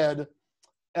did,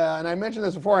 and I mentioned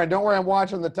this before, and don't worry, I'm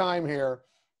watching the time here,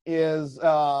 is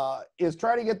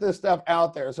try to get this stuff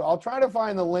out there. So I'll try to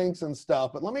find the links and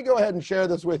stuff, but let me go ahead and share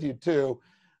this with you too.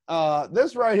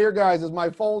 This right here, guys, is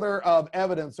my folder of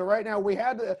evidence. So right now we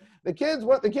had the kids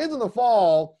in the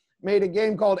fall made a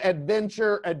game called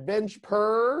Adventure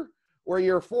Per, where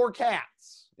you're 4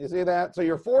 cats. You see that? So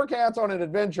you're 4 cats on an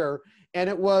adventure, and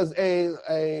it was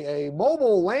a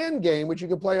mobile LAN game, which you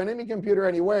could play on any computer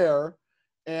anywhere.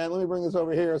 And let me bring this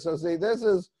over here. So see,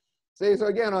 so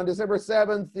again, on December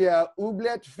 7th, yeah,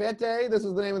 Oublet Fete, this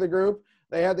is the name of the group.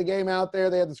 They had the game out there.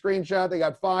 They had the screenshot. They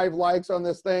got 5 likes on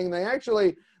this thing. They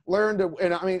actually learned to,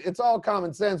 and I mean, it's all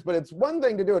common sense, but it's one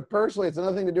thing to do it personally. It's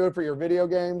another thing to do it for your video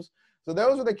games. So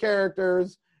those are the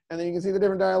characters. And then you can see the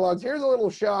different dialogues. Here's a little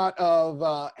shot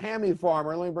of Hammy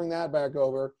Farmer. Let me bring that back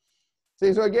over.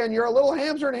 See, so again, you're a little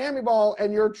hamster and hammy ball,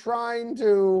 and you're trying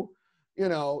to, you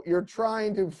know, you're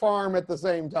trying to farm at the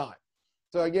same time.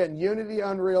 So again, Unity,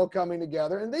 Unreal coming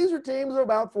together. And these are teams of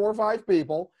about 4 or 5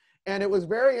 people. And it was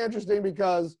very interesting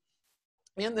because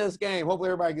in this game,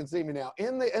 hopefully everybody can see me now.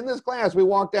 In this class, we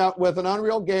walked out with an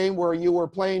Unreal game where you were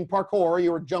playing parkour.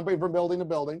 You were jumping from building to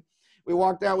building. We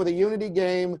walked out with a Unity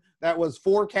game that was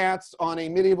 4 cats on a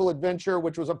medieval adventure,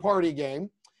 which was a party game.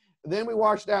 Then we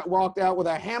walked out with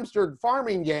a hamster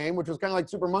farming game, which was kind of like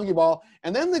Super Monkey Ball.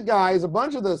 And then the guys, a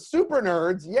bunch of the super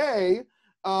nerds, yay.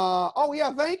 Oh,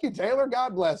 yeah, thank you, Taylor.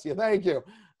 God bless you. Thank you.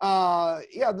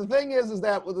 Yeah, the thing is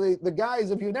that the guys,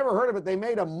 if you've never heard of it, they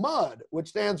made a MUD, which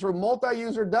stands for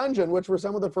Multi-User Dungeon, which were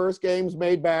some of the first games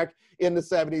made back in the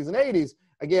 70s and 80s.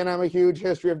 Again, I'm a huge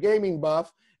history of gaming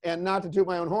buff. And not to toot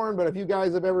my own horn, but if you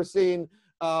guys have ever seen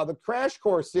the Crash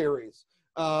Course series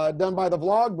done by the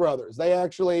Vlog Brothers,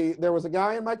 there was a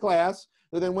guy in my class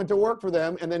who then went to work for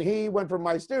them, and then he went from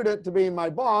my student to being my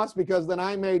boss, because then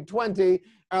I made 20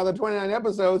 out of the 29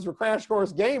 episodes for Crash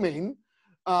Course Gaming,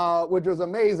 which was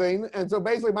amazing. And so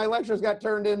basically my lectures got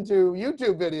turned into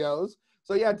YouTube videos.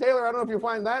 So yeah, Taylor, I don't know if you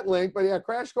find that link, but yeah,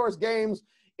 Crash Course Games.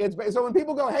 So when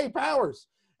people go, hey, Powers,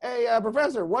 hey,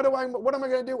 professor, what am I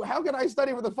going to do? How can I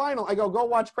study for the final? I go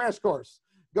watch Crash Course.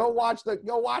 Go watch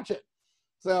it.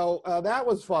 So that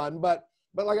was fun. But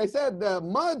But like I said,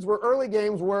 MUDs were early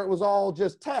games where it was all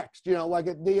just text, you know, like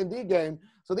a D&D game.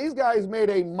 So these guys made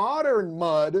a modern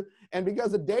MUD, and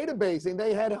because of databasing,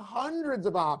 they had hundreds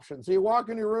of options. So you walk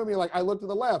in your room, you're like, I look to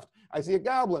the left, I see a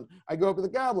goblin. I go up to the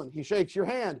goblin, he shakes your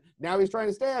hand. Now he's trying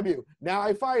to stab you. Now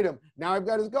I fight him. Now I've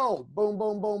got his gold. Boom,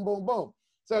 boom, boom, boom, boom.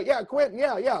 So yeah, Quentin,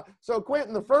 yeah. So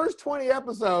Quentin, the first 20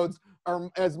 episodes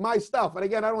are as my stuff. And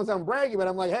again, I don't want to sound braggy, but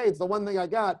I'm like, hey, it's the one thing I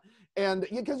got. And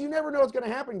because you never know what's going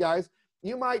to happen, guys.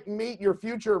 You might meet your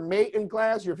future mate in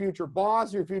class, your future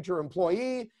boss, your future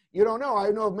employee. You don't know.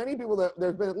 I know of many people that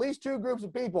there's been at least 2 groups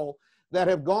of people that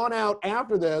have gone out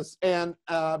after this and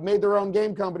made their own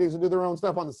game companies and do their own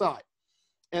stuff on the side.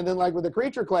 And then like with the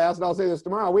creature class, and I'll say this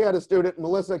tomorrow, we had a student,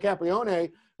 Melissa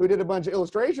Caprione, who did a bunch of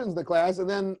illustrations in the class. And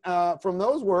then from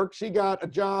those work, she got a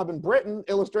job in Britain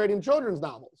illustrating children's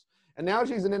novels. And now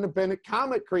she's an independent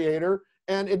comic creator.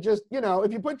 And it just, you know,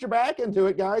 if you put your back into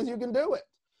it, guys, you can do it.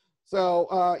 So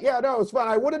yeah, no, it was fun.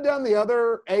 I would have done the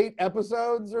other 8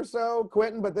 episodes or so,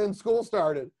 Quentin, but then school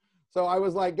started. So I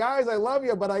was like, guys, I love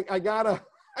you, but I gotta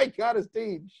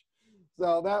teach.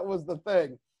 So that was the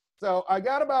thing. So I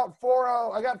got about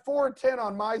 4:00. I got 4:10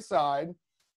 on my side.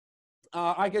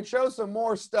 I could show some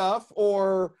more stuff,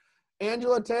 or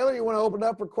Angela, Taylor, you want to open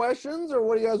up for questions, or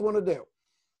what do you guys want to do?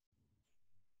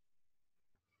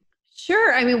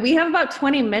 Sure. I mean, we have about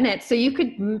 20 minutes, so you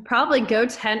could probably go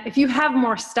 10. If you have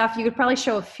more stuff, you could probably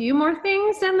show a few more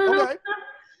things and then okay.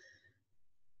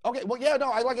 Okay. Well, yeah, no,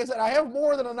 like I said, I have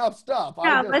more than enough stuff.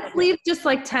 Yeah, let's leave just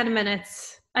like 10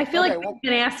 minutes. I feel like we've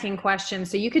been asking questions,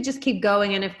 so you could just keep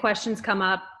going, and if questions come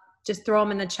up, just throw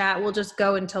them in the chat. We'll just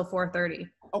go until 4:30.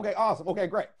 Okay, awesome. Okay,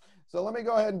 great. So let me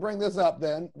go ahead and bring this up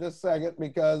then, just a second,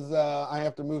 because I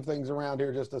have to move things around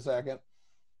here just a second.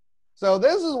 So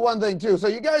this is one thing too. So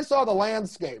you guys saw the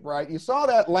landscape, right? You saw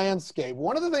that landscape.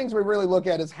 One of the things we really look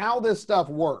at is how this stuff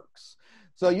works.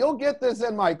 So you'll get this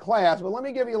in my class, but let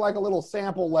me give you like a little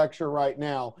sample lecture right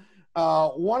now.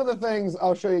 One of the things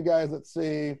I'll show you guys, let's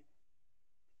see,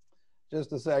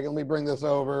 just a second. Let me bring this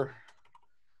over.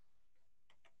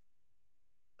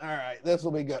 All right, this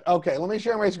will be good. Okay, let me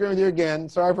share my screen with you again.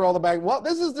 Sorry for all the back. Well,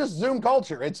 this is just Zoom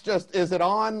culture. It's just, is it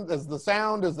on? Is the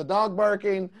sound? Is the dog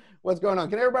barking? What's going on?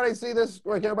 Can everybody see this?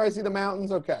 Or can everybody see the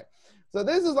mountains? Okay. So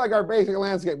this is like our basic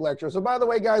landscape lecture. So by the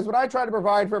way, guys, what I try to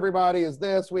provide for everybody is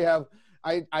this. We have,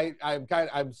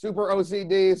 I'm super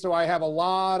OCD, so I have a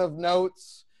lot of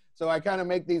notes. So I kind of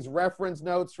make these reference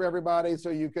notes for everybody so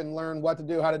you can learn what to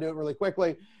do, how to do it really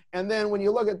quickly. And then when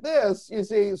you look at this, you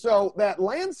see, so that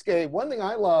landscape, one thing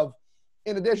I love,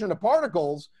 in addition to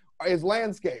particles, is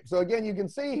landscape. So again, you can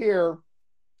see here,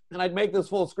 and I'd make this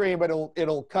full screen, but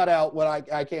it'll cut out what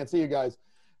I can't see you guys.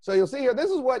 So you'll see here, this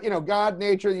is what, you know, God,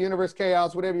 nature, the universe,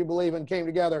 chaos, whatever you believe in, came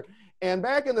together. And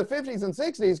back in the 50s and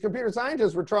 60s, computer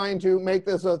scientists were trying to make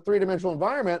this a 3-dimensional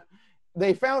environment.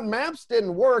 They found maps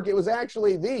didn't work. It was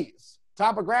actually these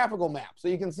topographical maps. So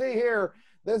you can see here,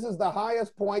 this is the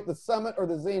highest point, the summit or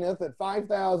the zenith at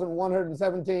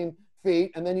 5,117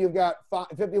 feet. And then you've got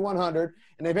 5,100.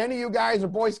 And if any of you guys are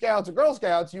Boy Scouts or Girl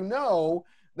Scouts, you know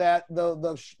that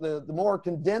the more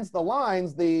condensed the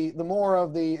lines, the more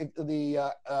of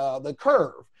the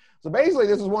curve. So basically,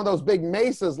 this is one of those big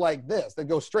mesas like this that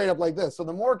go straight up like this. So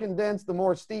the more condensed, the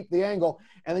more steep the angle.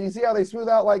 And then you see how they smooth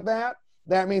out like that?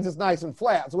 That means it's nice and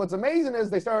flat. So what's amazing is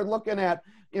they started looking at,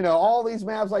 you know, all these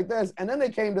maps like this, and then they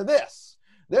came to this.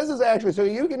 This is actually, so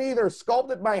you can either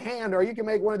sculpt it by hand or you can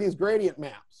make one of these gradient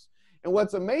maps. And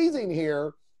what's amazing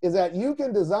here is that you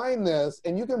can design this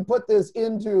and you can put this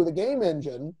into the game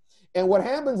engine. And what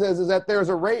happens is that there's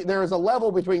a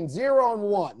level between 0 and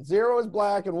 1. 0 is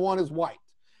black and 1 is white.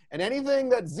 And anything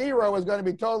that's 0 is going to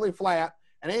be totally flat,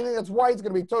 and anything that's white is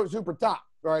going to be totally super top,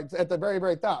 right? It's at the very,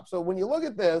 very top. So when you look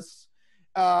at this,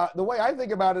 the way I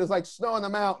think about it is like snow in the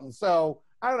mountains. So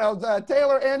I don't know,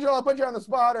 Taylor, Angela, I'll put you on the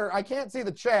spot, or I can't see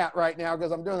the chat right now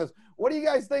because I'm doing this. What do you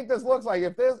guys think this looks like?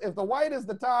 If the white is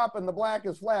the top and the black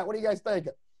is flat, what are you guys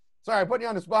thinking? Sorry, I'm putting you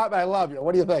on the spot, but I love you.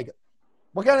 What are you thinking?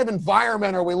 What kind of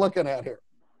environment are we looking at here?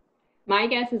 My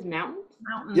guess is mountains.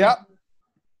 Mountains.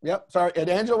 Yep. Sorry, and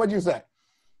Angela, what'd you say?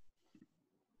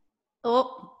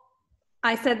 Oh,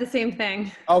 I said the same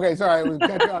thing. Okay, sorry.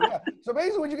 Yeah. So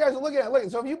basically what you guys are looking at, look,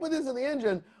 so if you put this in the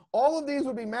engine, all of these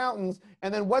would be mountains,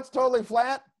 and then what's totally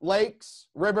flat? Lakes,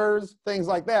 rivers, things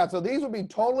like that. So these would be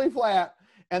totally flat,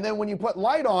 and then when you put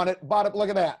light on it, bottom, look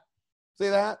at that. See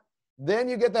that? Then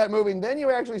you get that moving. Then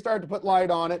you actually start to put light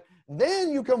on it.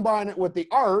 Then you combine it with the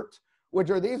art, which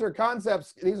are, these are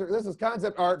concepts, this is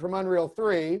concept art from Unreal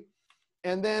 3.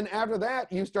 And then after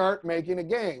that, you start making a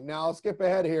game. Now I'll skip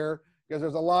ahead here because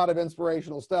there's a lot of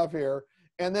inspirational stuff here.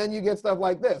 And then you get stuff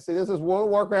like this. See, this is World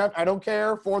of Warcraft. I don't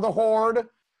care for the Horde.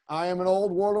 I am an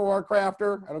old World of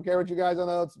Warcrafter. I don't care what you guys, I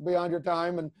know it's beyond your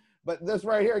time. But this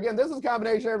right here, again, this is a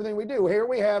combination of everything we do. Here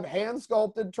we have hand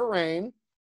sculpted terrain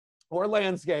or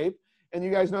landscape. And you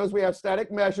guys notice we have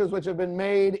static meshes, which have been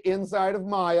made inside of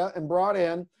Maya and brought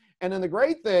in. And then the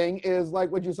great thing is,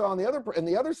 like what you saw in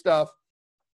the other stuff,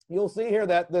 you'll see here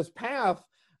that this path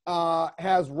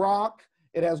has rock,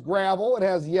 it has gravel, it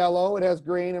has yellow, it has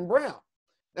green and brown.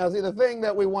 Now, see, the thing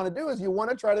that we want to do is you want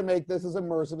to try to make this as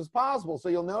immersive as possible. So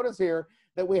you'll notice here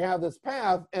that we have this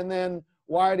path, and then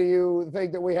why do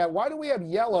we have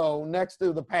yellow next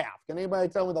to the path? Can anybody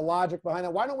tell me the logic behind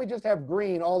that? Why don't we just have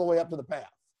green all the way up to the path?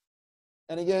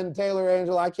 And again, Taylor,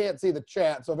 Angela, I can't see the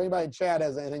chat, so if anybody in chat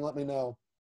has anything, let me know.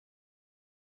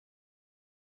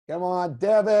 Come on,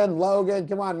 Devin, Logan,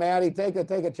 come on, Maddie, take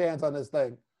a chance on this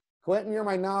thing. Quentin, you're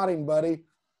my nodding buddy.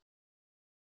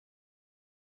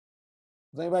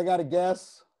 Has anybody got a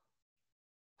guess?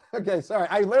 Okay, sorry.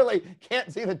 I literally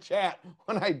can't see the chat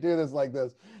when I do this like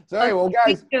this. So anyway, well,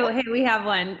 guys. Hey, we have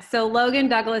one. So Logan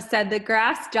Douglas said the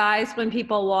grass dies when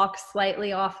people walk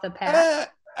slightly off the path.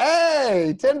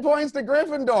 Hey, 10 points to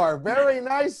Gryffindor. Very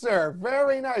nice, sir.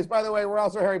 Very nice. By the way, we're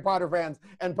also Harry Potter fans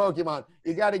and Pokemon.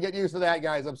 You got to get used to that,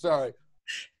 guys. I'm sorry.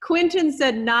 Quentin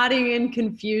said nodding in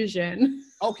confusion.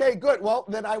 Okay, good. Well,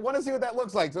 then I want to see what that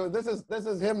looks like. So this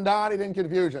is him nodding in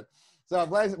confusion. So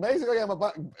basically,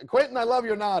 Quentin, I love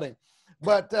your nodding.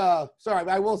 But sorry,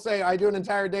 I will say I do an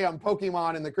entire day on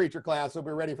Pokemon in the creature class, so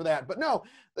be ready for that. But no,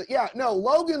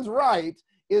 Logan's right,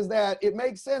 is that it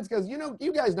makes sense because,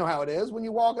 you guys know how it is. When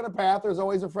you walk on a path, there's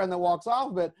always a friend that walks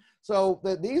off of it. So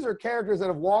these are characters that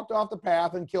have walked off the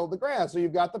path and killed the grass. So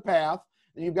you've got the path,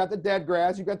 and you've got the dead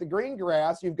grass, you've got the green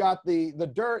grass, you've got the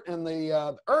dirt and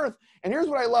the earth. And here's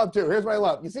what I love, too. Here's what I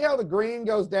love. You see how the green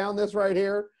goes down this right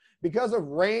here? Because of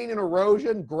rain and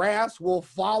erosion, grass will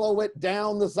follow it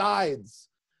down the sides.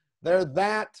 They're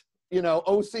that,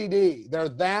 OCD.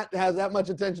 Has that much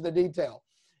attention to detail.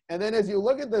 And then as you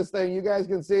look at this thing, you guys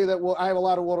can see that, I have a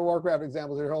lot of World of Warcraft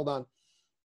examples here. Hold on.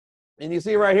 And you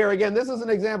see right here, again, this is an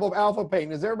example of alpha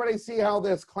paint. Does everybody see how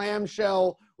this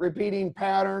clamshell repeating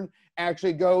pattern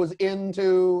actually goes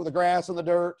into the grass and the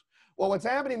dirt? Well, what's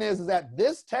happening is that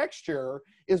this texture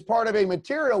is part of a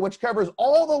material which covers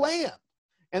all the land.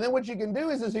 And then what you can do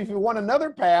is if you want another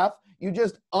path, you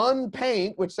just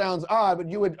unpaint, which sounds odd, but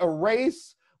you would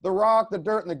erase the rock, the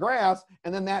dirt, and the grass,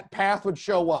 and then that path would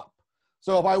show up.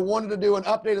 So if I wanted to do an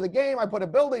update of the game, I put a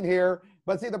building here.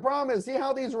 But see, the problem is, see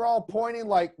how these are all pointing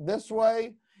like this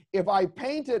way? If I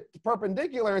paint it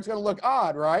perpendicular, it's going to look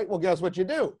odd, right? Well, guess what you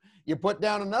do? You put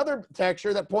down another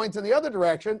texture that points in the other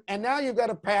direction, and now you've got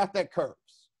a path that curves.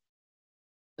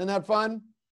 Isn't that fun?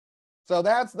 So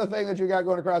that's the thing that you got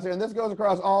going across here. And this goes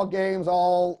across all games,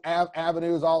 all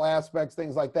avenues, all aspects,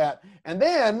 things like that. And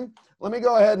then let me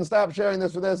go ahead and stop sharing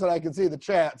this for this so I can see the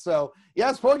chat. So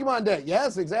yes, Pokemon Day.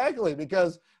 Yes, exactly.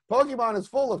 Because Pokemon is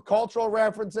full of cultural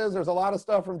references. There's a lot of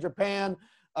stuff from Japan.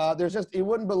 You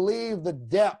wouldn't believe the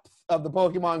depth of the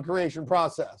Pokemon creation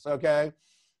process. Okay.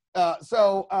 Now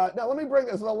let me bring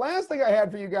this. So the last thing I had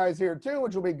for you guys here too,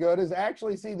 which will be good, is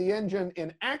actually see the engine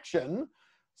in action.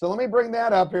 So let me bring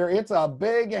that up here. It's a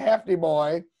big, hefty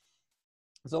boy.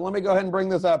 So let me go ahead and bring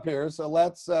this up here. So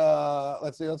let's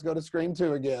see. Let's go to screen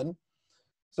 2 again.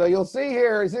 So you'll see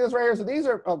here. You see this right here. So these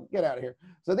are. Oh, get out of here.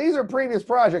 So these are previous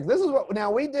projects. This is what. Now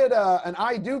we did an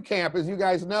I Do camp, as you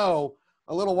guys know,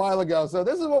 a little while ago. So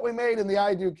this is what we made in the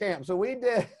I Do camp. So we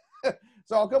did.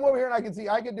 So I'll come over here and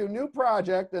I could do new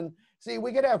project and see.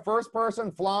 We could have first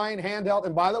person, flying, handheld.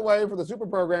 And by the way, for the super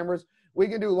programmers, we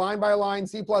can do line by line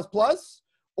C++.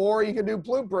 Or you can do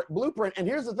Blueprint. And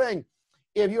here's the thing.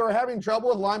 If you're having trouble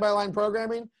with line-by-line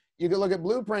programming, you can look at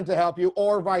Blueprint to help you,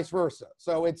 or vice versa.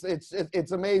 So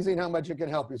it's amazing how much it can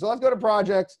help you. So let's go to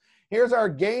projects. Here's our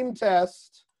game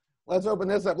test. Let's open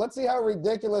this up. Let's see how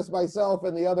ridiculous myself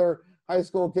and the other high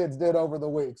school kids did over the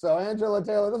week. So Angela,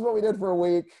 Taylor, this is what we did for a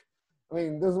week. I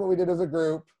mean, this is what we did as a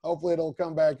group. Hopefully it'll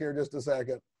come back here just a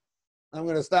second. I'm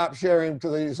going to stop sharing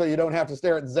so you don't have to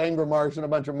stare at Zengra marks and a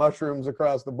bunch of mushrooms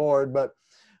across the board.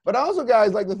 But also,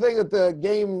 guys, like the thing that the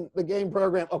game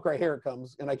program, okay, here it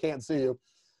comes, and I can't see you.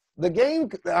 The game,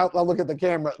 I'll look at the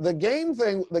camera. The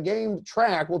game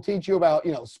track will teach you about,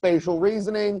 spatial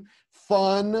reasoning,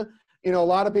 fun. A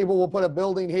lot of people will put a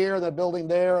building here and a building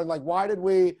there, and like, why is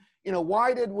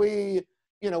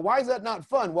that not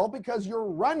fun? Well, because you're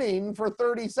running for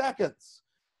 30 seconds.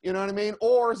 You know what I mean?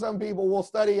 Or some people will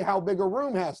study how big a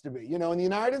room has to be. In the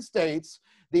United States,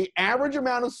 the average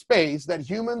amount of space that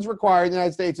humans require in the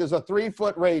United States is a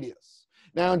 3-foot radius.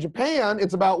 Now in Japan,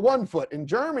 it's about 1 foot. In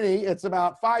Germany, it's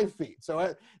about 5 feet.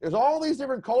 So there's all these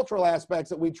different cultural aspects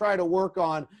that we try to work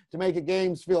on to make a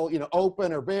games feel,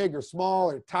 open or big or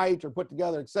small or tight or put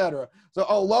together, etc. So,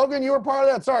 oh, Logan, you were part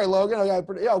of that? Sorry, Logan.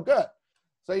 Good.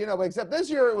 So, but except this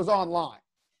year it was online.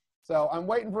 So I'm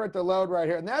waiting for it to load right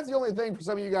here. And that's the only thing for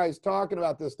some of you guys talking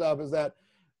about this stuff is that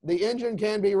the engine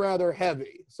can be rather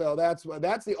heavy. So that's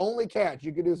the only catch.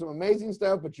 You can do some amazing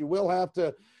stuff, but you will have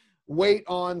to wait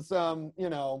on some,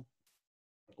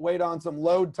 wait on some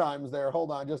load times there.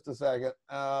 Hold on just a second.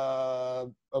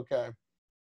 Okay.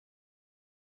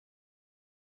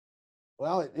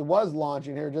 Well, it was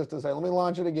launching here just a second. Let me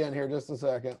launch it again here just a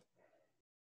second.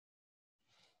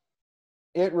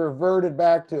 It reverted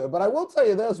back to it. But I will tell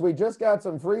you this, we just got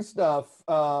some free stuff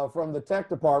from the tech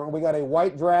department. We got a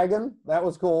white dragon. That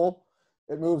was cool.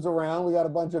 It moves around. We got a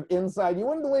bunch of inside. You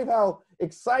wouldn't believe how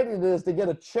exciting it is to get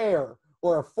a chair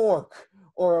or a fork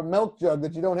or a milk jug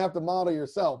that you don't have to model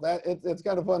yourself. It's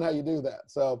kind of fun how you do that.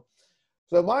 So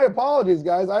my apologies,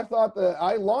 guys. I thought that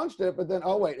I launched it, but then,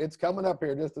 oh, wait, it's coming up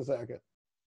here just a second.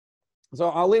 So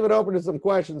I'll leave it open to some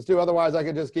questions too. Otherwise, I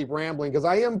could just keep rambling because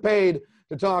I am paid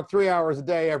to talk 3 hours a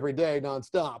day, every day,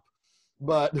 nonstop.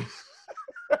 But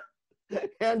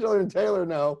Angela and Taylor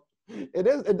know.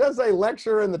 It does say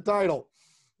lecturer in the title.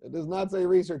 It does not say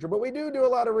researcher, but we do a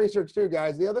lot of research too,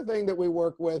 guys. The other thing that we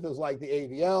work with is like the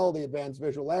AVL, the Advanced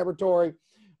Visual Laboratory.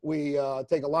 We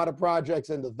take a lot of projects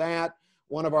into that.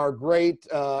 One of our great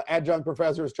adjunct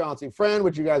professors, Chauncey Friend,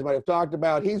 which you guys might have talked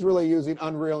about, he's really using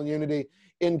Unreal and Unity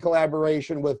in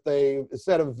collaboration with a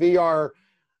set of VR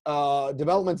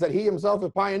developments that he himself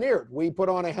has pioneered. We put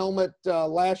on a helmet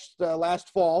last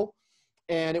fall,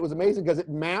 and it was amazing because it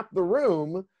mapped the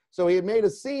room. So he had made a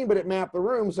scene, but it mapped the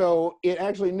room, so it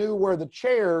actually knew where the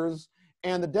chairs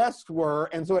and the desks were,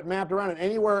 and so it mapped around it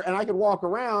anywhere, and I could walk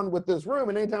around with this room,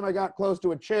 and anytime I got close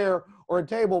to a chair or a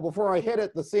table, before I hit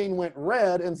it, the scene went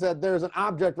red and said, there's an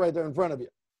object right there in front of you.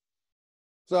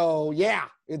 So yeah,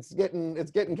 it's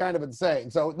getting kind of insane.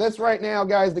 So this right now,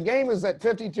 guys, the game is at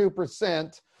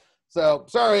 52%. So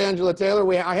sorry, Angela Taylor,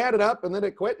 I had it up and then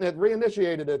it quit and it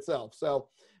reinitiated itself. So,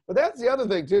 but that's the other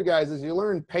thing too, guys, is you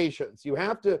learn patience. You're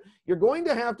going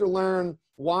to have to learn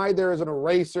why there is an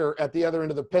eraser at the other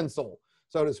end of the pencil,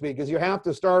 so to speak, because you have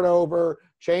to start over,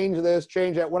 change this,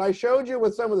 change that. What I showed you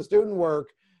with some of the student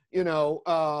work,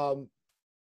 oh,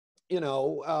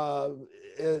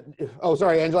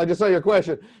 sorry, Angela, I just saw your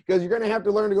question, because you're going to have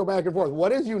to learn to go back and forth.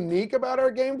 What is unique about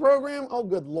our game program? Oh,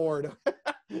 good Lord.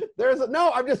 There's a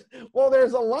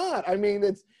lot. I mean,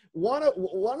 it's one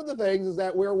of the things is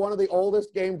that we're one of the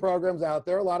oldest game programs out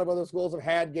there. A lot of other schools have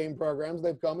had game programs.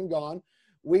 They've come and gone.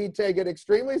 We take it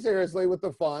extremely seriously with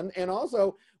the fun. And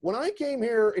also, when I came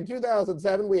here in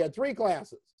 2007, we had 3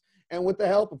 classes. And with the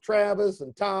help of Travis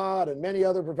and Todd and many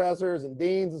other professors and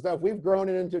deans and stuff, we've grown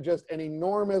it into just an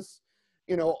enormous,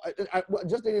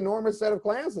 just an enormous set of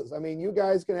classes. I mean, you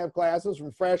guys can have classes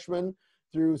from freshman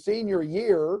through senior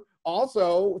year.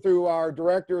 Also, through our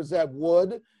director, Zeb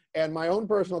Wood, and my own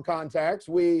personal contacts,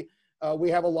 we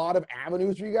have a lot of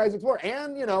avenues for you guys to explore.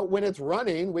 And, when it's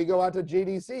running, we go out to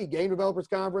GDC, Game Developers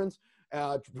Conference.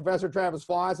 Professor Travis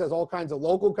Floss has all kinds of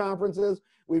local conferences.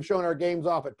 We've shown our games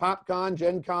off at PopCon,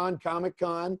 Gen Con, Comic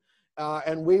Con,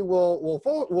 and we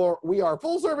are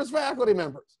full service faculty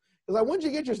members because I want you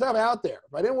to get your stuff out there.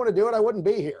 If I didn't want to do it, I wouldn't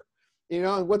be here.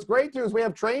 And what's great too is we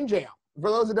have Train Jam. For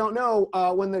those that don't know,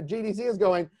 when the GDC is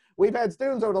going, we've had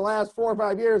students over the last 4 or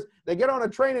 5 years, they get on a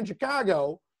train in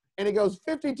Chicago and it goes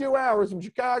 52 hours from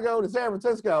Chicago to San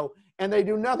Francisco and they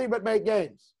do nothing but make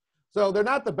games. So they're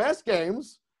not the best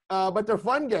games, but they're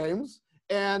fun games.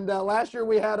 And last year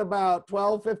we had about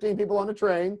 12, 15 people on the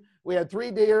train. We had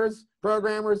 3 D'ers,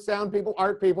 programmers, sound people,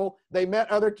 art people. They met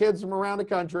other kids from around the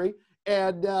country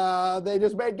and they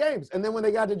just made games. And then when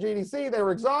they got to GDC, they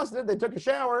were exhausted. They took a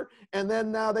shower and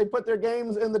then they put their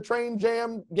games in the Train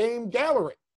Jam game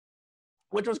gallery,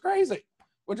 which was crazy,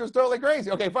 which was totally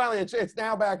crazy. Okay, finally it's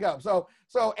now back up. So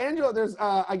Angela, there's,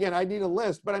 again, I need a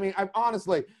list, but I mean,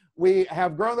 honestly, we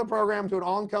have grown the program to an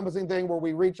all-encompassing thing where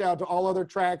we reach out to all other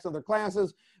tracks, other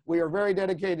classes. We are very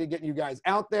dedicated to getting you guys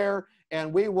out there,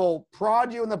 and we will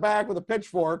prod you in the back with a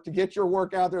pitchfork to get your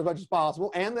work out there as much as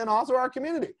possible, and then also our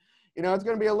community. It's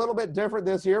going to be a little bit different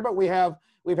this year, but we've had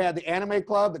the anime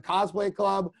club, the cosplay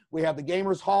club, we have the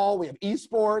gamers hall, we have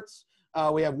esports,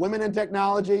 we have women in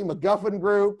technology, MacGuffin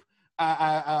Group,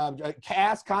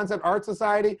 CAS, Concept Art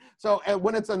Society. So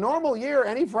when it's a normal year,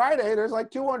 any Friday, there's like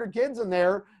 200 kids in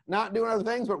there, not doing other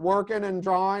things, but working and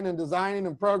drawing and designing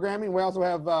and programming. We also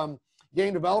have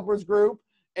Game Developers Group.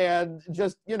 And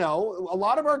just, you know, a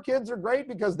lot of our kids are great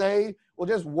because they will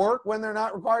just work when they're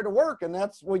not required to work. And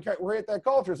that's, we create that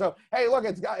culture. So, hey, look,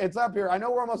 it's up here. I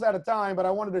know we're almost out of time, but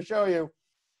I wanted to show you.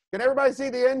 Can everybody see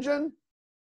the engine?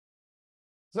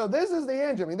 So this is the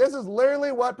engine. I mean, this is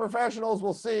literally what professionals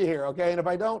will see here, okay? And if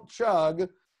I don't chug,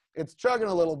 it's chugging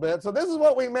a little bit. So this is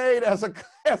what we made as a,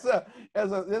 this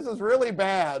is really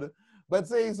bad. But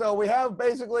see, so we have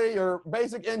basically your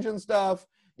basic engine stuff.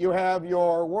 You have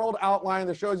your world outline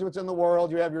that shows you what's in the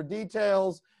world. You have your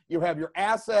details. You have your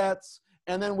assets.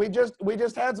 And then we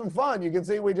just had some fun. You can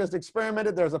see we just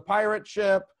experimented. There's a pirate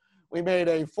ship. We made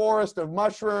a forest of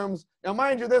mushrooms. Now,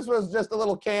 mind you, this was just a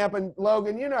little camp. And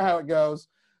Logan, you know how it goes.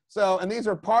 So, and these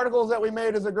are particles that we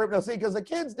made as a group. Now, see, because the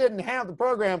kids didn't have the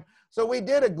program, so we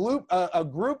did a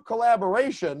group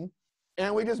collaboration,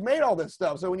 and we just made all this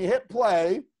stuff. So when you hit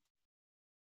play,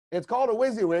 it's called a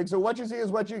WYSIWYG. So what you see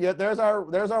is what you get. There's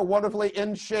our wonderfully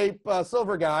in shape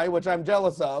silver guy, which I'm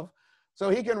jealous of. So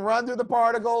he can run through the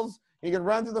particles. He can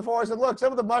run through the forest. And look,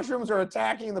 some of the mushrooms are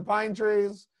attacking the pine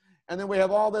trees. And then we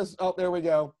have all this. Oh, there we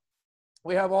go.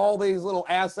 We have all these little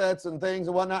assets and things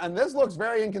and whatnot. And this looks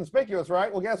very inconspicuous,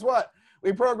 right? Well, guess what?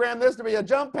 We programmed this to be a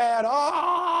jump pad.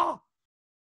 Oh!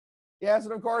 Yes,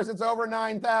 and of course, it's over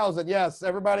 9,000. Yes,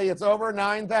 everybody, it's over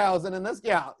 9,000. And this,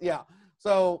 yeah.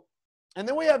 So, and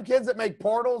then we have kids that make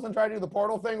portals and try to do the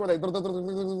portal thing where they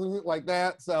like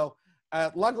that. So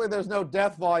luckily, there's no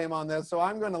death volume on this. So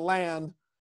I'm going to land.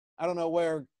 I don't know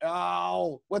where.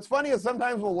 Oh, what's funny is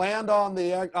sometimes we'll land on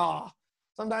the,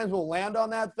 sometimes we'll land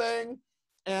on that thing.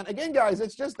 And again, guys,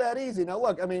 it's just that easy. Now,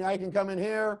 look, I mean, I can come in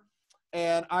here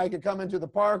and I could come into the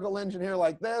particle engine here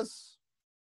like this.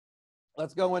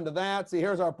 Let's go into that. See,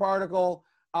 here's our particle.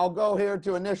 I'll go here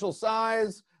to initial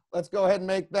size. Let's go ahead and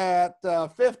make that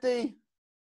 50.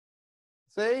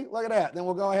 See, look at that. Then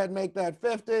we'll go ahead and make that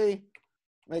 50.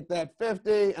 Make that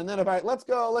 50. And then if let's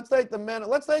take the minute,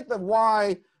 let's take the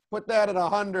Y, put that at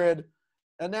 100.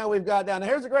 And now we've got down. Now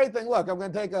here's the great thing. Look, I'm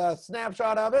going to take a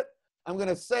snapshot of it. I'm going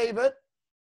to save it.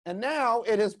 And now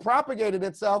it has propagated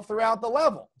itself throughout the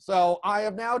level. So I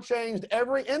have now changed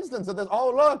every instance of this. Oh,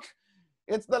 look,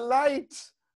 it's the light.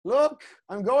 Look,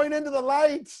 I'm going into the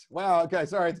light. Wow, okay,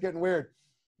 sorry, it's getting weird.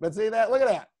 But see that? Look at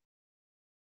that.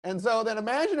 And so then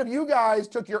imagine if you guys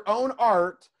took your own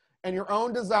art and your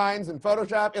own designs in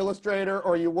Photoshop, Illustrator,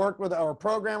 or you worked with our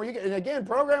programmer. And again,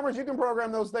 programmers, you can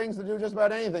program those things to do just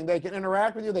about anything. They can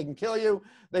interact with you. They can kill you.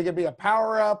 They could be a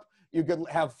power-up. You could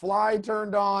have fly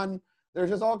turned on. There's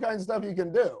just all kinds of stuff you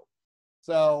can do.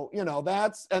 So, you know,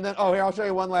 that's, and then, oh, here, I'll show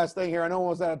you one last thing here. I know I'm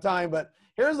almost out of time, but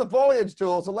here's the foliage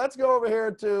tool. So let's go over here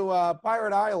to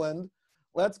Pirate Island.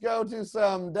 Let's go to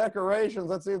some decorations.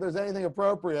 Let's see if there's anything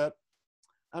appropriate.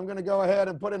 I'm going to go ahead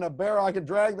and put in a barrel. I could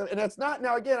drag them. And it's not,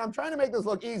 now again, I'm trying to make this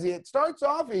look easy. It starts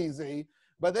off easy,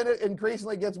 but then it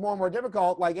increasingly gets more and more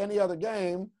difficult like any other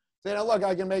game. See, now look,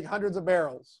 I can make hundreds of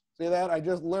barrels. See that? I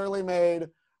just literally made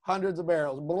hundreds of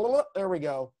barrels. Blah, blah, blah. There we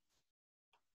go.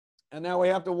 And now we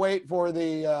have to wait for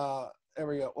the, there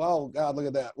we go. Oh God, look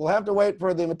at that. We'll have to wait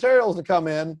for the materials to come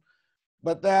in,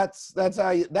 but that's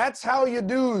how you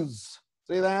do's.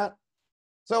 See that?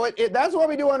 So that's what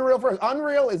we do Unreal first.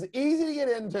 Unreal is easy to get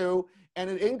into, and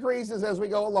it increases as we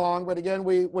go along. But again,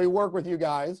 we work with you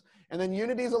guys. And then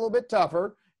Unity is a little bit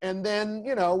tougher. And then,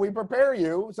 you know, we prepare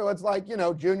you. So it's like, you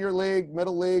know, junior league,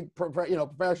 middle league,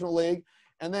 professional league.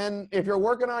 And then if you're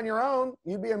working on your own,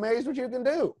 you'd be amazed what you can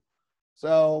do.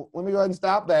 So let me go ahead and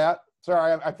stop that.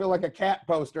 Sorry, I feel like a cat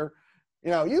poster. You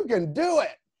know, you can do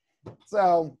it.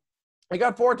 So I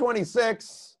got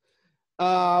 426.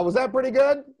 Was that pretty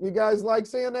good? You guys like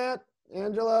seeing that?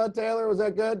 Angela, Taylor, was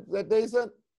that good? Was that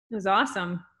decent? It was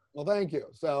awesome. Well, thank you.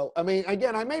 So, I mean,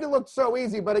 again, I made it look so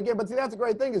easy, but see, that's a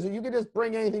great thing is you can just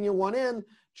bring anything you want in,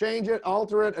 change it,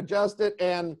 alter it, adjust it.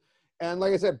 And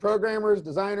like I said, programmers,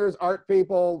 designers, art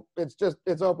people,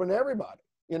 it's open to everybody.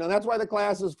 You know, that's why the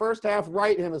class is first half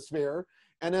right hemisphere,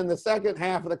 and then the second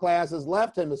half of the class is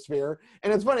left hemisphere.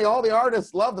 And it's funny, all the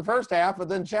artists love the first half, but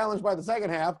then challenged by the second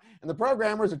half, and the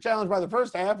programmers are challenged by the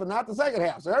first half and not the second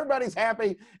half. So everybody's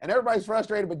happy and everybody's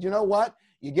frustrated, but you know what?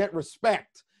 You get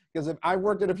respect. Because if I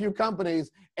worked at a few companies,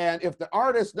 and if the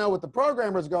artists know what the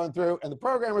programmer's going through and the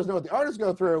programmers know what the artists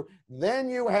go through, then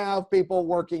you have people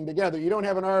working together. You don't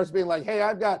have an artist being like, hey,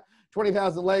 I've got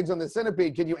 20,000 legs on the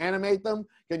centipede. Can you animate them?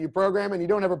 Can you program? And you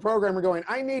don't have a programmer going,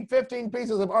 I need 15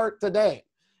 pieces of art today.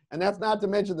 And that's not to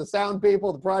mention the sound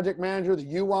people, the project manager,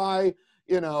 the UI,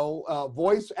 you know,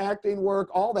 voice acting work,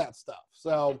 all that stuff.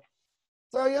 So,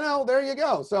 you know, there you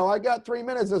go. So I got 3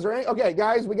 minutes. Is there any? Okay,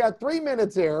 guys, we got 3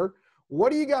 minutes here.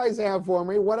 What do you guys have for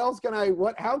me? What else can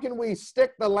how can we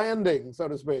stick the landing, so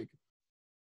to speak?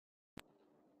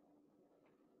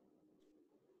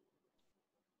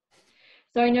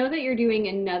 So I know that you're doing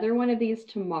another one of these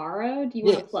tomorrow. Do you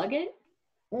want to plug it?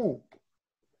 Ooh.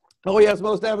 Oh, yes,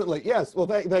 most definitely. Yes. Well,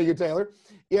 thank you, Taylor.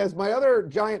 Yes, my other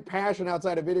giant passion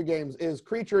outside of video games is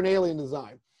creature and alien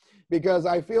design, because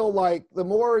I feel like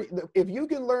if you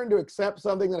can learn to accept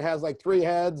something that has like 3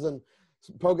 heads and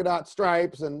polka dot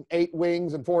stripes and 8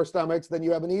 wings and 4 stomachs, then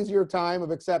you have an easier time of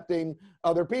accepting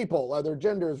other people, other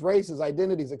genders, races,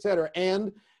 identities, etc.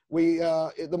 And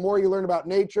the more you learn about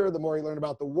nature, the more you learn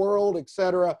about the world,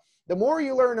 etc. The more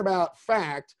you learn about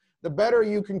fact, the better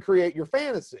you can create your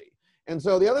fantasy. And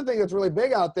so the other thing that's really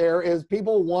big out there is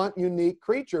people want unique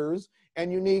creatures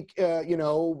and unique, I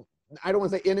don't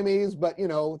want to say enemies, but,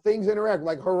 things interact,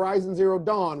 like Horizon Zero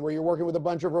Dawn, where you're working with a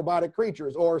bunch of robotic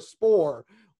creatures, or Spore,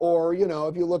 or,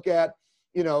 if you look at,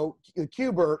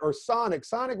 Q*bert or Sonic.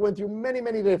 Sonic went through many,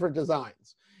 many different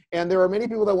designs. And there are many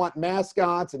people that want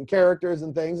mascots and characters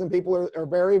and things, and people are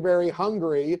very, very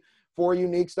hungry for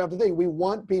unique stuff to think. We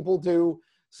want people to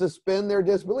suspend their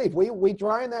disbelief. We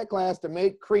try in that class to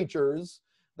make creatures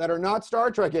that are not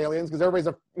Star Trek aliens, because everybody's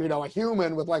a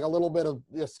human with like a little bit of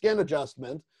skin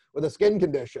adjustment, with a skin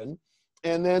condition.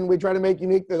 And then we try to make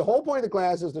unique. The whole point of the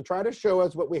class is to try to show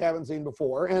us what we haven't seen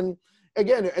before. And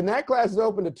again, and that class is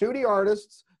open to 2D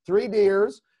artists,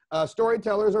 3Ders,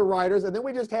 storytellers or writers. And then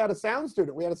we just had a sound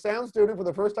student. We had a sound student for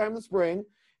the first time in the spring,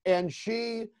 and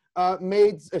she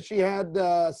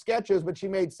had sketches, but she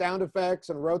made sound effects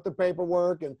and wrote the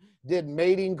paperwork and did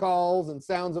mating calls and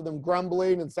sounds of them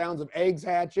grumbling and sounds of eggs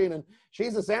hatching. And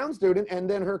she's a sound student. And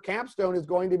then her capstone is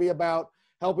going to be about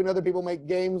helping other people make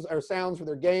games or sounds for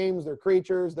their games, their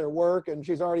creatures, their work. And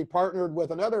she's already partnered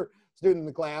with another student in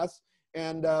the class.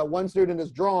 And one student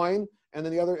is drawing, and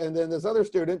then this other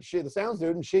student, the sound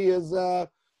student, she's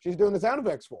doing the sound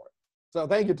effects for it. So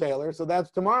thank you, Taylor. So that's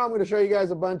tomorrow. I'm going to show you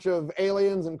guys a bunch of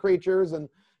aliens and creatures and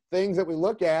things that we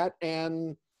look at.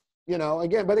 And,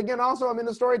 again, also I'm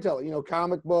into storytelling,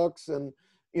 comic books and,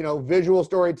 visual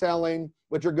storytelling,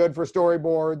 which are good for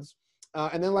storyboards.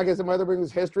 And then, like I said, my other thing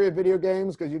is history of video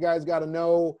games, because you guys got to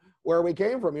know where we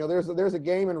came from. There's a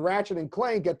game in Ratchet and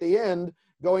Clank at the end,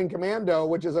 Going Commando,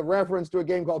 which is a reference to a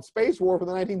game called Space War from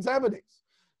the 1970s.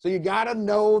 So you got to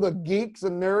know the geeks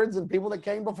and nerds and people that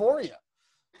came before you.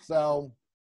 But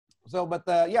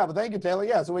thank you, Taylor.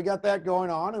 Yeah, so we got that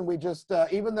going on, and we just,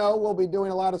 even though we'll be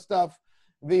doing a lot of stuff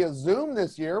via Zoom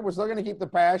this year, we're still going to keep the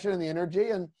passion and the energy.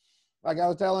 And like I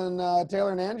was telling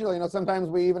Taylor and Angela, sometimes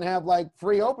we even have like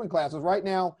free open classes. Right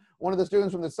now, one of the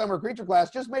students from the summer creature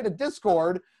class just made a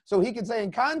Discord so he could stay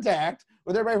in contact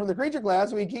with everybody from the creature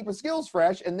class so he keep his skills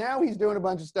fresh. And now he's doing a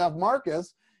bunch of stuff.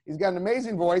 Marcus, he's got an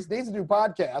amazing voice, needs to do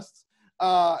podcasts.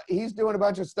 He's doing a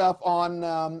bunch of stuff on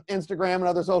Instagram and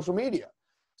other social media.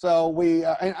 So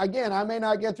and again, I may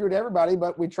not get through to everybody,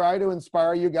 but we try to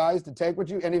inspire you guys to take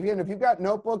and if you've got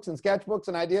notebooks and sketchbooks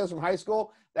and ideas from high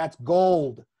school, that's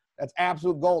gold. That's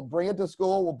absolute gold. Bring it to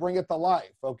school. We'll bring it to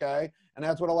life. Okay. And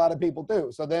that's what a lot of people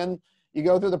do. So then you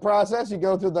go through the process, you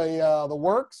go through the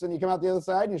works, and you come out the other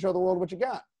side and you show the world what you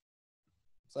got.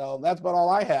 So that's about all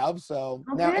I have. So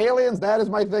okay. Now aliens, that is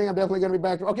my thing. I'm definitely going to be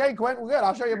back to. Okay, Quentin, good.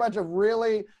 I'll show you a bunch of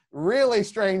really, really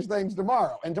strange things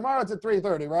tomorrow. And tomorrow it's at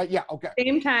 3:30, right? Yeah. Okay.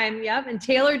 Same time. Yep. And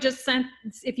Taylor just sent.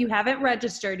 If you haven't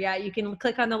registered yet, you can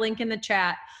click on the link in the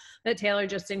chat that Taylor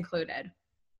just included.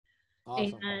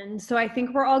 Awesome. And so I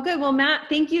think we're all good. Well, Matt,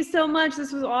 thank you so much.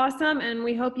 This was awesome. And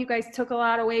we hope you guys took a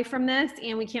lot away from this,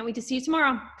 and we can't wait to see you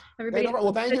tomorrow. Everybody.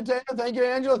 Well, thank you, Taylor. Thank you,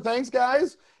 Angela. Thanks,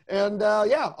 guys. And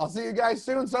I'll see you guys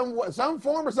soon, some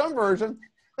form or some version.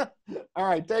 All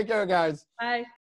right. Take care, guys. Bye.